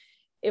team.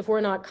 If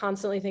we're not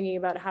constantly thinking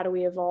about how do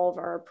we evolve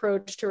our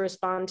approach to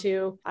respond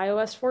to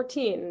iOS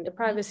 14, the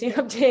privacy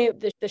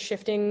update, the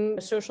shifting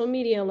social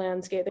media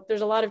landscape.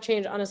 There's a lot of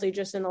change, honestly,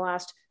 just in the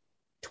last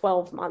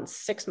 12 months,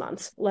 6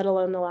 months, let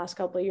alone the last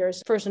couple of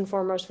years. First and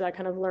foremost, for that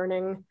kind of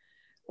learning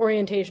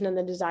orientation and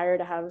the desire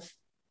to have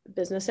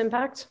business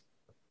impact.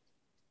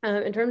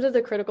 In terms of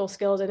the critical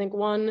skills, I think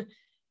one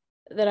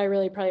that I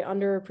really probably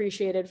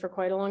underappreciated for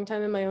quite a long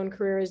time in my own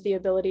career is the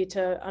ability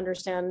to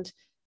understand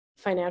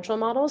financial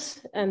models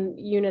and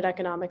unit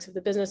economics of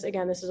the business.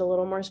 Again, this is a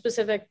little more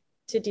specific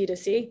to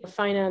D2C.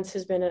 Finance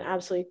has been an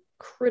absolutely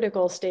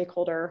critical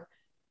stakeholder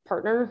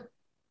partner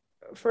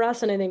for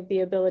us. And I think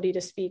the ability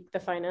to speak the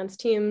finance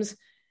team's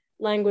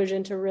language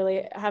and to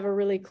really have a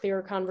really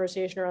clear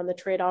conversation around the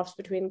trade-offs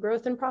between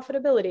growth and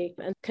profitability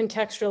and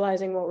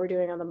contextualizing what we're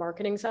doing on the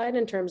marketing side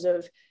in terms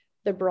of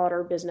the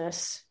broader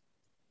business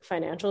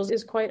financials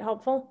is quite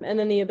helpful. And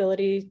then the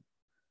ability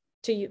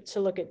to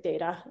look at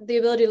data,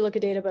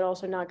 but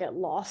also not get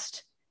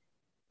lost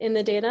in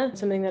the data.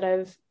 Something that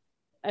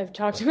I've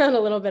talked about a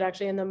little bit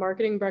actually in the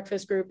marketing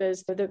breakfast group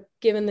is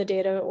given the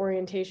data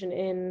orientation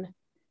in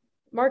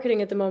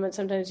marketing at the moment,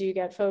 sometimes you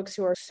get folks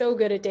who are so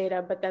good at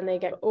data, but then they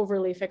get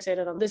overly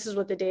fixated on this is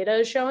what the data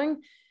is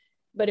showing.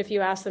 But if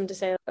you ask them to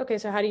say, okay,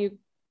 so how do you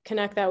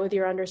connect that with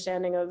your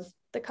understanding of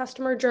the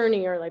customer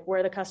journey or like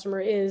where the customer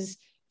is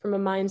from a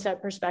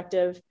mindset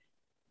perspective,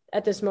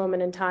 at this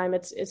moment in time,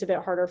 it's a bit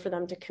harder for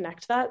them to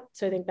connect that.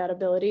 So I think that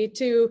ability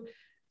to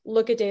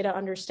look at data,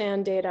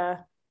 understand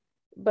data,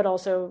 but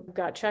also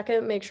gut check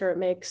it, make sure it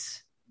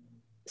makes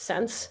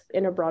sense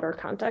in a broader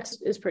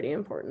context is pretty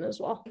important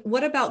as well.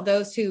 What about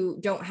those who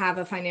don't have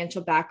a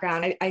financial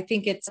background? I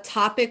think it's a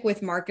topic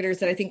with marketers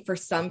that I think for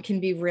some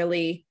can be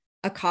really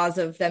a cause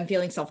of them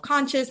feeling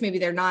self-conscious. Maybe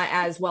they're not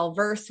as well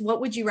versed.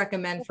 What would you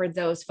recommend for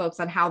those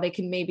folks on how they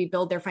can maybe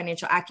build their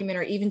financial acumen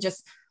or even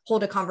just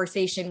hold a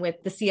conversation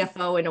with the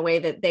CFO in a way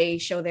that they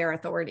show their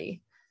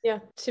authority? Yeah,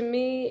 to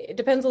me, it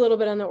depends a little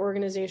bit on the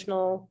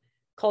organizational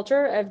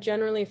culture. I've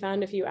generally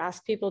found if you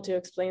ask people to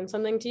explain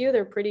something to you,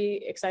 they're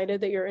pretty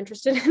excited that you're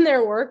interested in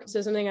their work.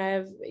 So something I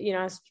have,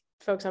 asked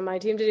folks on my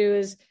team to do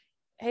is,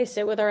 hey,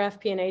 sit with our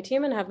FP&A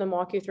team and have them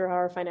walk you through how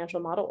our financial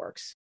model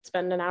works.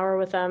 Spend an hour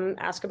with them,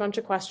 ask a bunch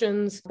of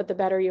questions, but the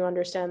better you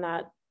understand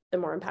that, the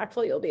more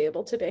impactful you'll be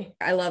able to be.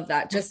 I love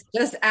that. Just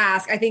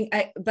ask.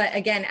 But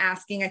again,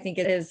 asking, I think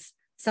it is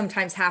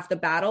sometimes half the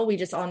battle. We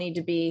just all need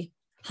to be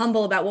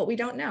humble about what we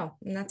don't know.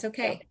 And that's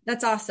okay. Yeah.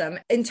 That's awesome.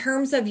 In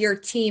terms of your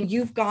team,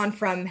 you've gone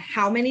from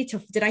how many to,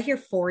 did I hear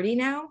 40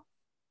 now?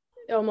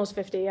 Almost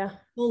 50. Yeah.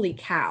 Holy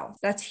cow.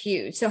 That's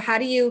huge. So how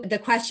do the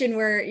question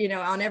where,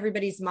 on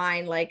everybody's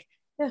mind, like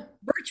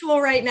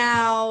virtual right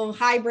now,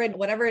 hybrid,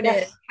 whatever it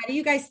is, how do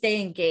you guys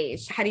stay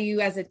engaged? How do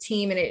you as a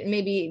team, and it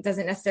maybe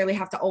doesn't necessarily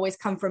have to always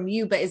come from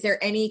you, but is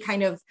there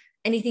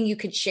anything you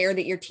could share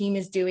that your team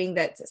is doing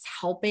that's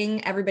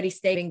helping everybody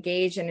stay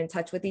engaged and in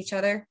touch with each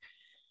other?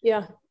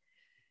 Yeah.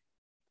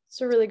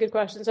 It's a really good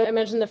question. So I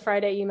mentioned the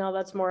Friday email.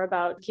 That's more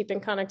about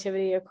keeping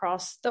connectivity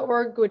across the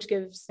org, which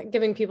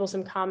giving people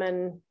some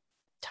common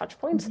touch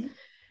points. Mm-hmm.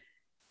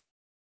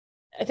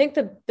 I think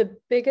the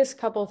biggest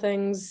couple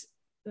things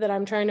that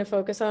I'm trying to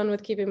focus on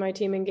with keeping my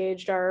team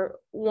engaged are,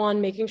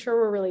 one, making sure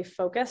we're really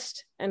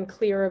focused and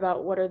clear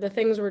about what are the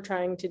things we're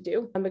trying to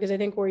do. Because I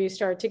think where you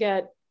start to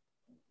get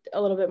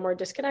a little bit more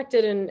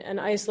disconnected and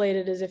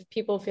isolated is if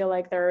people feel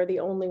like they're the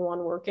only one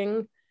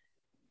working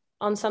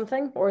on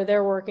something, or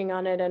they're working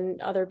on it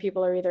and other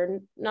people are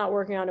either not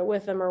working on it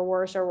with them or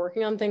worse, are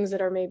working on things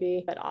that are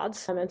maybe at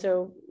odds. And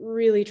so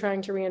really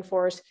trying to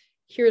reinforce,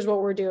 here's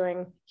what we're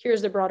doing.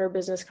 Here's the broader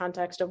business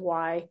context of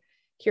why.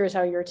 Here's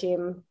how your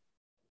team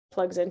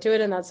plugs into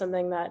it. And that's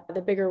something that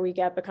the bigger we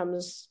get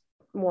becomes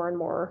more and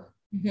more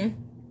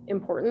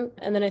important.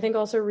 And then I think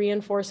also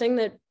reinforcing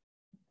that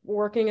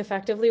working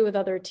effectively with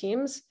other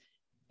teams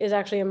is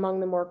actually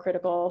among the more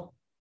critical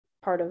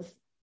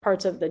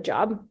parts of the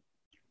job,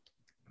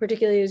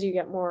 particularly as you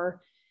get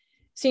more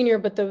senior,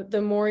 but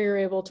the more you're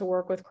able to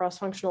work with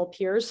cross-functional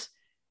peers,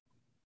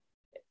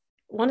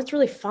 one, it's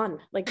really fun.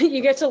 Like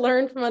you get to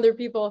learn from other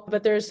people,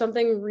 but there's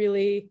something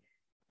really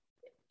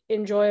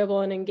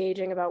enjoyable and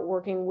engaging about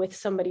working with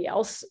somebody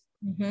else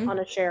on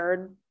a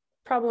shared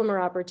problem or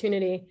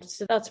opportunity.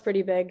 So that's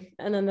pretty big.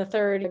 And then the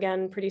third,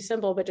 again, pretty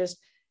simple, but just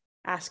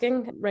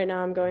asking. Right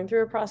now I'm going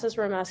through a process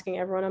where I'm asking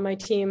everyone on my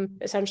team,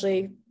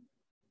 essentially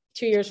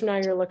 2 years from now,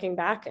 you're looking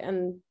back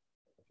and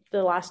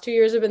the last 2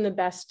 years have been the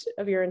best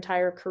of your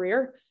entire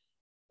career.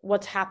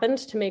 What's happened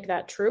to make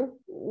that true?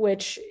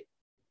 Which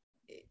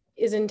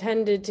is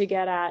intended to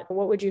get at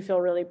what would you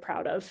feel really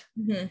proud of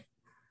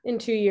in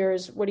 2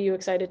 years? What are you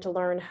excited to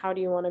learn? How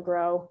do you want to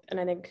grow? And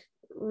I think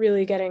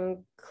really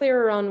getting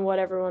clearer on what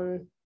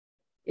everyone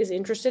is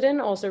interested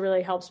in also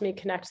really helps me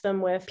connect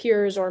them with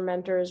peers or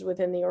mentors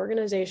within the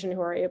organization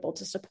who are able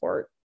to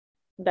support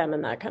them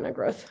in that kind of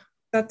growth.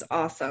 That's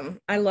awesome.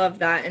 I love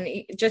that. And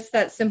just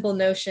that simple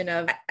notion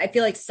of, I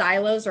feel like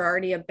silos are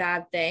already a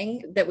bad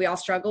thing that we all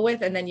struggle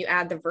with. And then you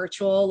add the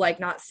virtual, like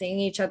not seeing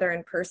each other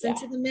in person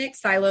to the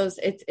mix. Silos,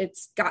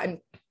 it's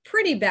gotten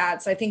pretty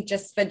bad. So I think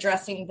just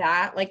addressing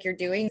that like you're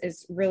doing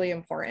is really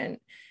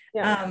important.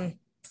 Yeah.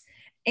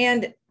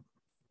 And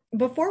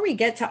before we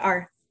get to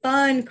our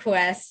fun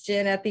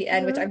question at the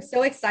end, which I'm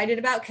so excited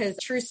about, because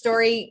true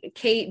story,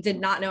 Kate did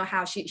not know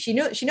how she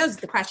knows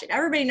the question.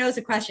 Everybody knows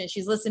the question.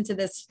 She's listened to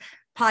this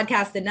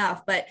podcast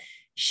enough, but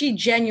she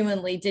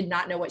genuinely did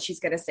not know what she's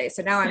going to say.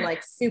 So now I'm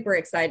like super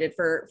excited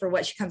for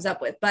what she comes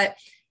up with. But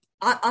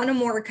on a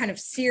more kind of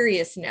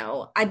serious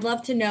note, I'd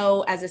love to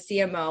know as a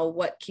CMO,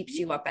 what keeps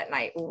you up at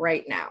night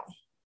right now?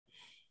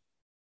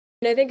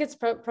 And I think it's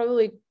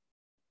probably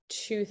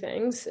two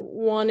things.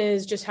 One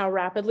is just how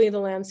rapidly the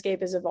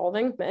landscape is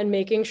evolving and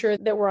making sure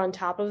that we're on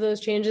top of those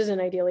changes and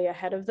ideally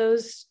ahead of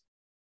those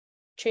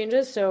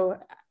changes. So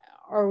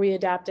are we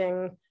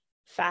adapting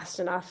fast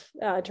enough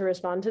to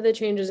respond to the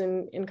changes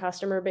in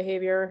customer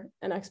behavior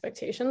and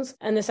expectations?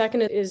 And the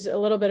second is a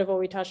little bit of what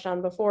we touched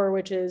on before,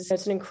 which is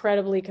it's an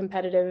incredibly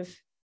competitive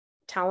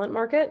talent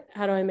market.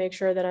 How do I make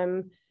sure that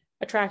I'm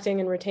attracting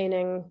and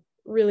retaining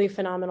really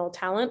phenomenal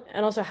talent?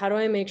 And also, how do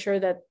I make sure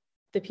that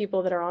the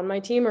people that are on my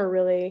team are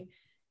really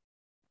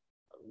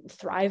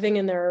thriving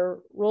in their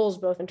roles,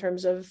 both in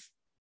terms of,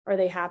 are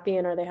they happy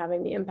and are they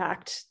having the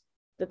impact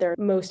that they're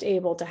most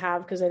able to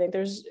have? Because I think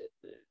there's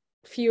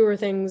fewer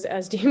things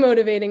as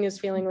demotivating as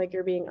feeling like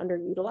you're being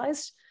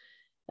underutilized,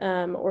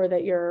 or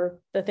that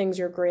the things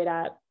you're great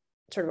at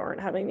sort of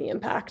aren't having the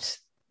impact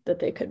that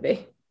they could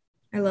be.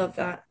 I love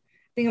that.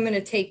 I think I'm going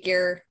to take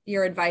your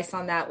advice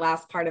on that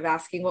last part of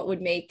asking what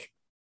would make,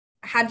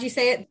 how did you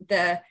say it?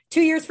 The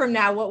 2 years from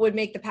now, what would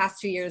make the past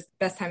 2 years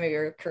best time of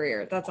your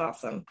career? That's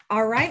awesome.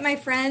 All right, my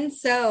friend.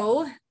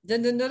 So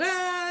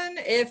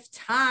if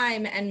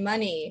time and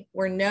money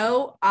were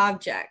no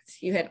object,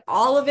 you had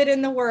all of it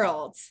in the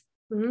world,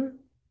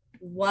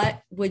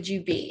 what would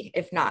you be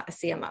if not a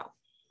CMO?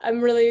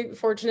 I'm really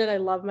fortunate. I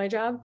love my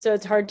job. So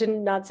it's hard to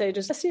not say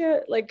just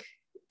like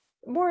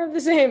more of the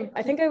same.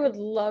 I think I would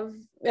love,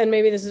 and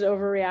maybe this is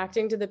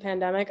overreacting to the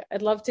pandemic,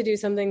 I'd love to do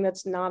something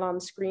that's not on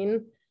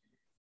screen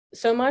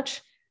so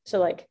much. So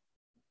like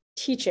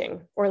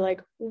teaching or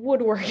like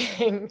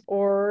woodworking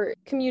or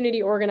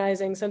community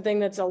organizing, something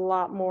that's a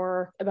lot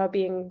more about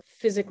being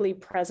physically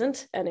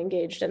present and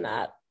engaged in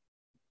that.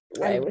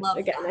 Right. Which,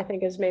 again, I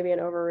think is maybe an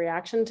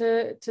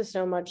overreaction to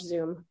so much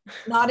Zoom.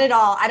 Not at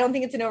all. I don't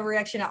think it's an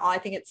overreaction at all. I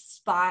think it's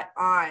spot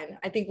on.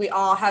 I think we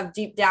all have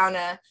deep down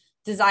a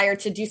desire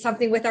to do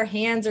something with our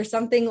hands or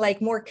something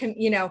like more,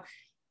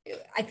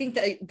 I think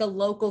that the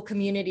local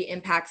community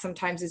impact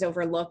sometimes is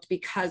overlooked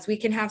because we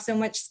can have so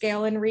much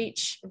scale and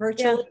reach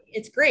virtually. Yeah.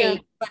 It's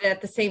great, but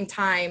at the same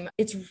time,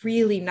 it's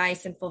really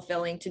nice and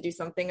fulfilling to do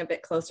something a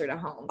bit closer to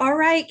home. All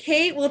right,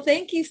 Kate. Well,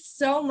 thank you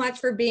so much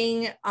for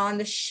being on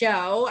the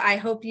show. I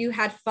hope you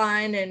had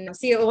fun, and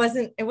see, it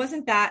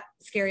wasn't that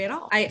scary at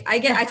all.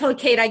 I told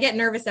Kate, I get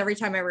nervous every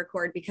time I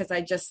record because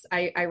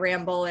I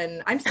ramble,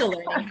 and I'm still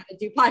learning how to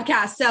do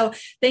podcasts. So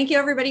thank you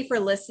everybody for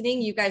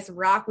listening. You guys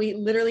rock. We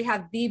literally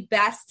have the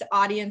best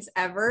audience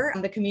ever.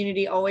 The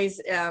community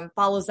always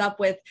follows up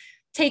with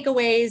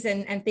takeaways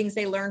and things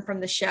they learn from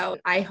the show.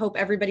 I hope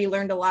everybody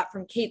learned a lot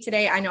from Kate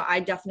today. I know I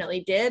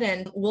definitely did,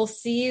 and we'll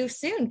see you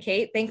soon,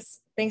 Kate. Thanks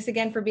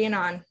again for being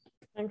on.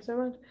 Thanks so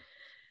much.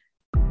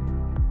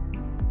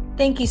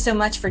 Thank you so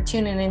much for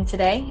tuning in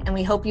today, and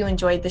we hope you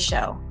enjoyed the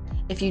show.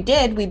 If you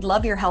did, we'd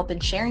love your help in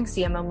sharing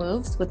CMO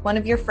Moves with one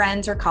of your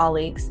friends or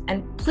colleagues.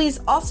 And please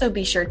also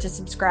be sure to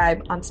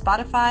subscribe on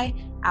Spotify,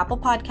 Apple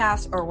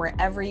Podcasts, or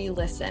wherever you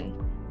listen.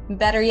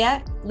 Better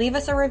yet, leave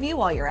us a review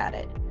while you're at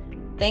it.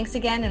 Thanks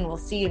again, and we'll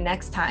see you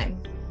next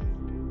time.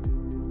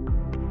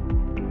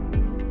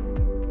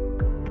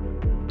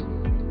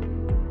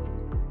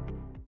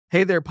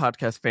 Hey there,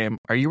 podcast fam.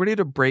 Are you ready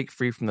to break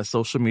free from the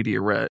social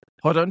media rut?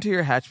 Hold on to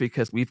your hatch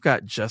because we've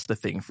got just the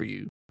thing for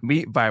you.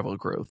 Meet Viral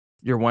Growth,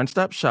 your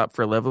one-stop shop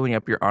for leveling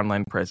up your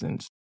online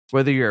presence.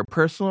 Whether you're a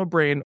personal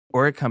brand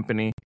or a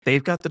company,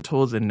 they've got the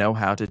tools and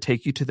know-how to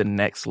take you to the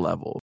next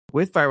level.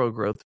 With Viral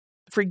Growth,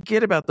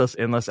 forget about those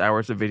endless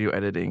hours of video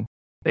editing.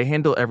 They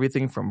handle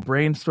everything from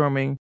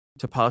brainstorming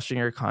to polishing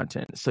your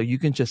content so you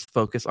can just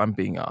focus on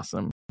being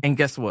awesome. And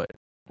guess what?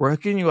 We're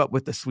hooking you up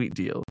with a sweet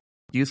deal.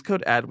 Use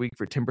code ADWEEK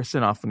for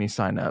 10% off when you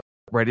sign up.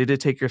 Ready to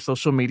take your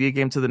social media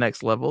game to the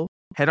next level?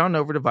 Head on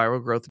over to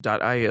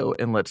viralgrowth.io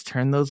and let's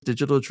turn those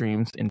digital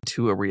dreams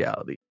into a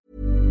reality.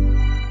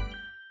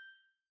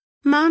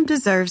 Mom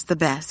deserves the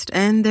best,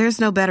 and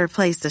there's no better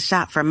place to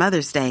shop for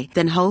Mother's Day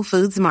than Whole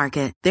Foods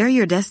Market. They're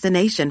your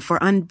destination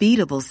for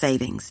unbeatable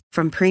savings,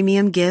 from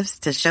premium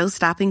gifts to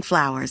show-stopping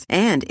flowers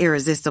and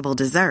irresistible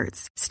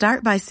desserts.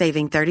 Start by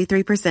saving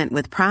 33%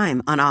 with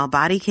Prime on all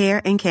body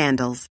care and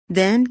candles.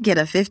 Then get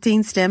a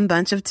 15-stem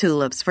bunch of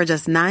tulips for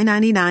just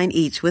 $9.99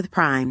 each with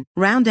Prime.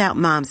 Round out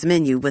Mom's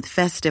menu with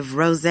festive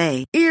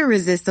rosé,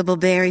 irresistible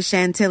berry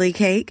chantilly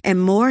cake,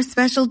 and more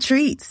special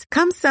treats.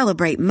 Come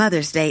celebrate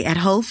Mother's Day at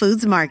Whole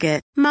Foods Market.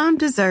 Mom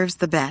deserves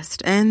the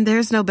best, and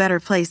there's no better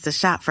place to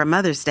shop for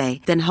Mother's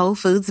Day than Whole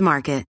Foods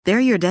Market.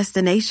 They're your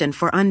destination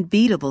for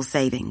unbeatable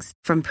savings,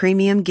 from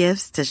premium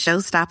gifts to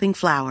show-stopping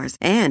flowers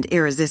and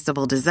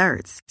irresistible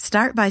desserts.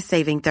 Start by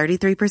saving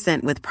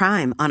 33% with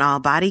Prime on all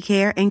body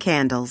care and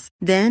candles.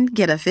 Then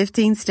get a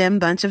 15-stem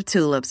bunch of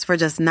tulips for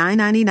just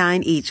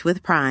 $9.99 each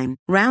with Prime.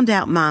 Round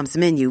out Mom's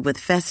menu with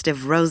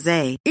festive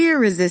rosé,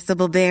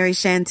 irresistible berry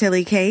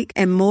chantilly cake,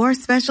 and more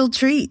special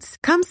treats.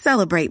 Come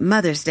celebrate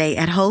Mother's Day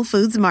at Whole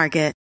Foods Market.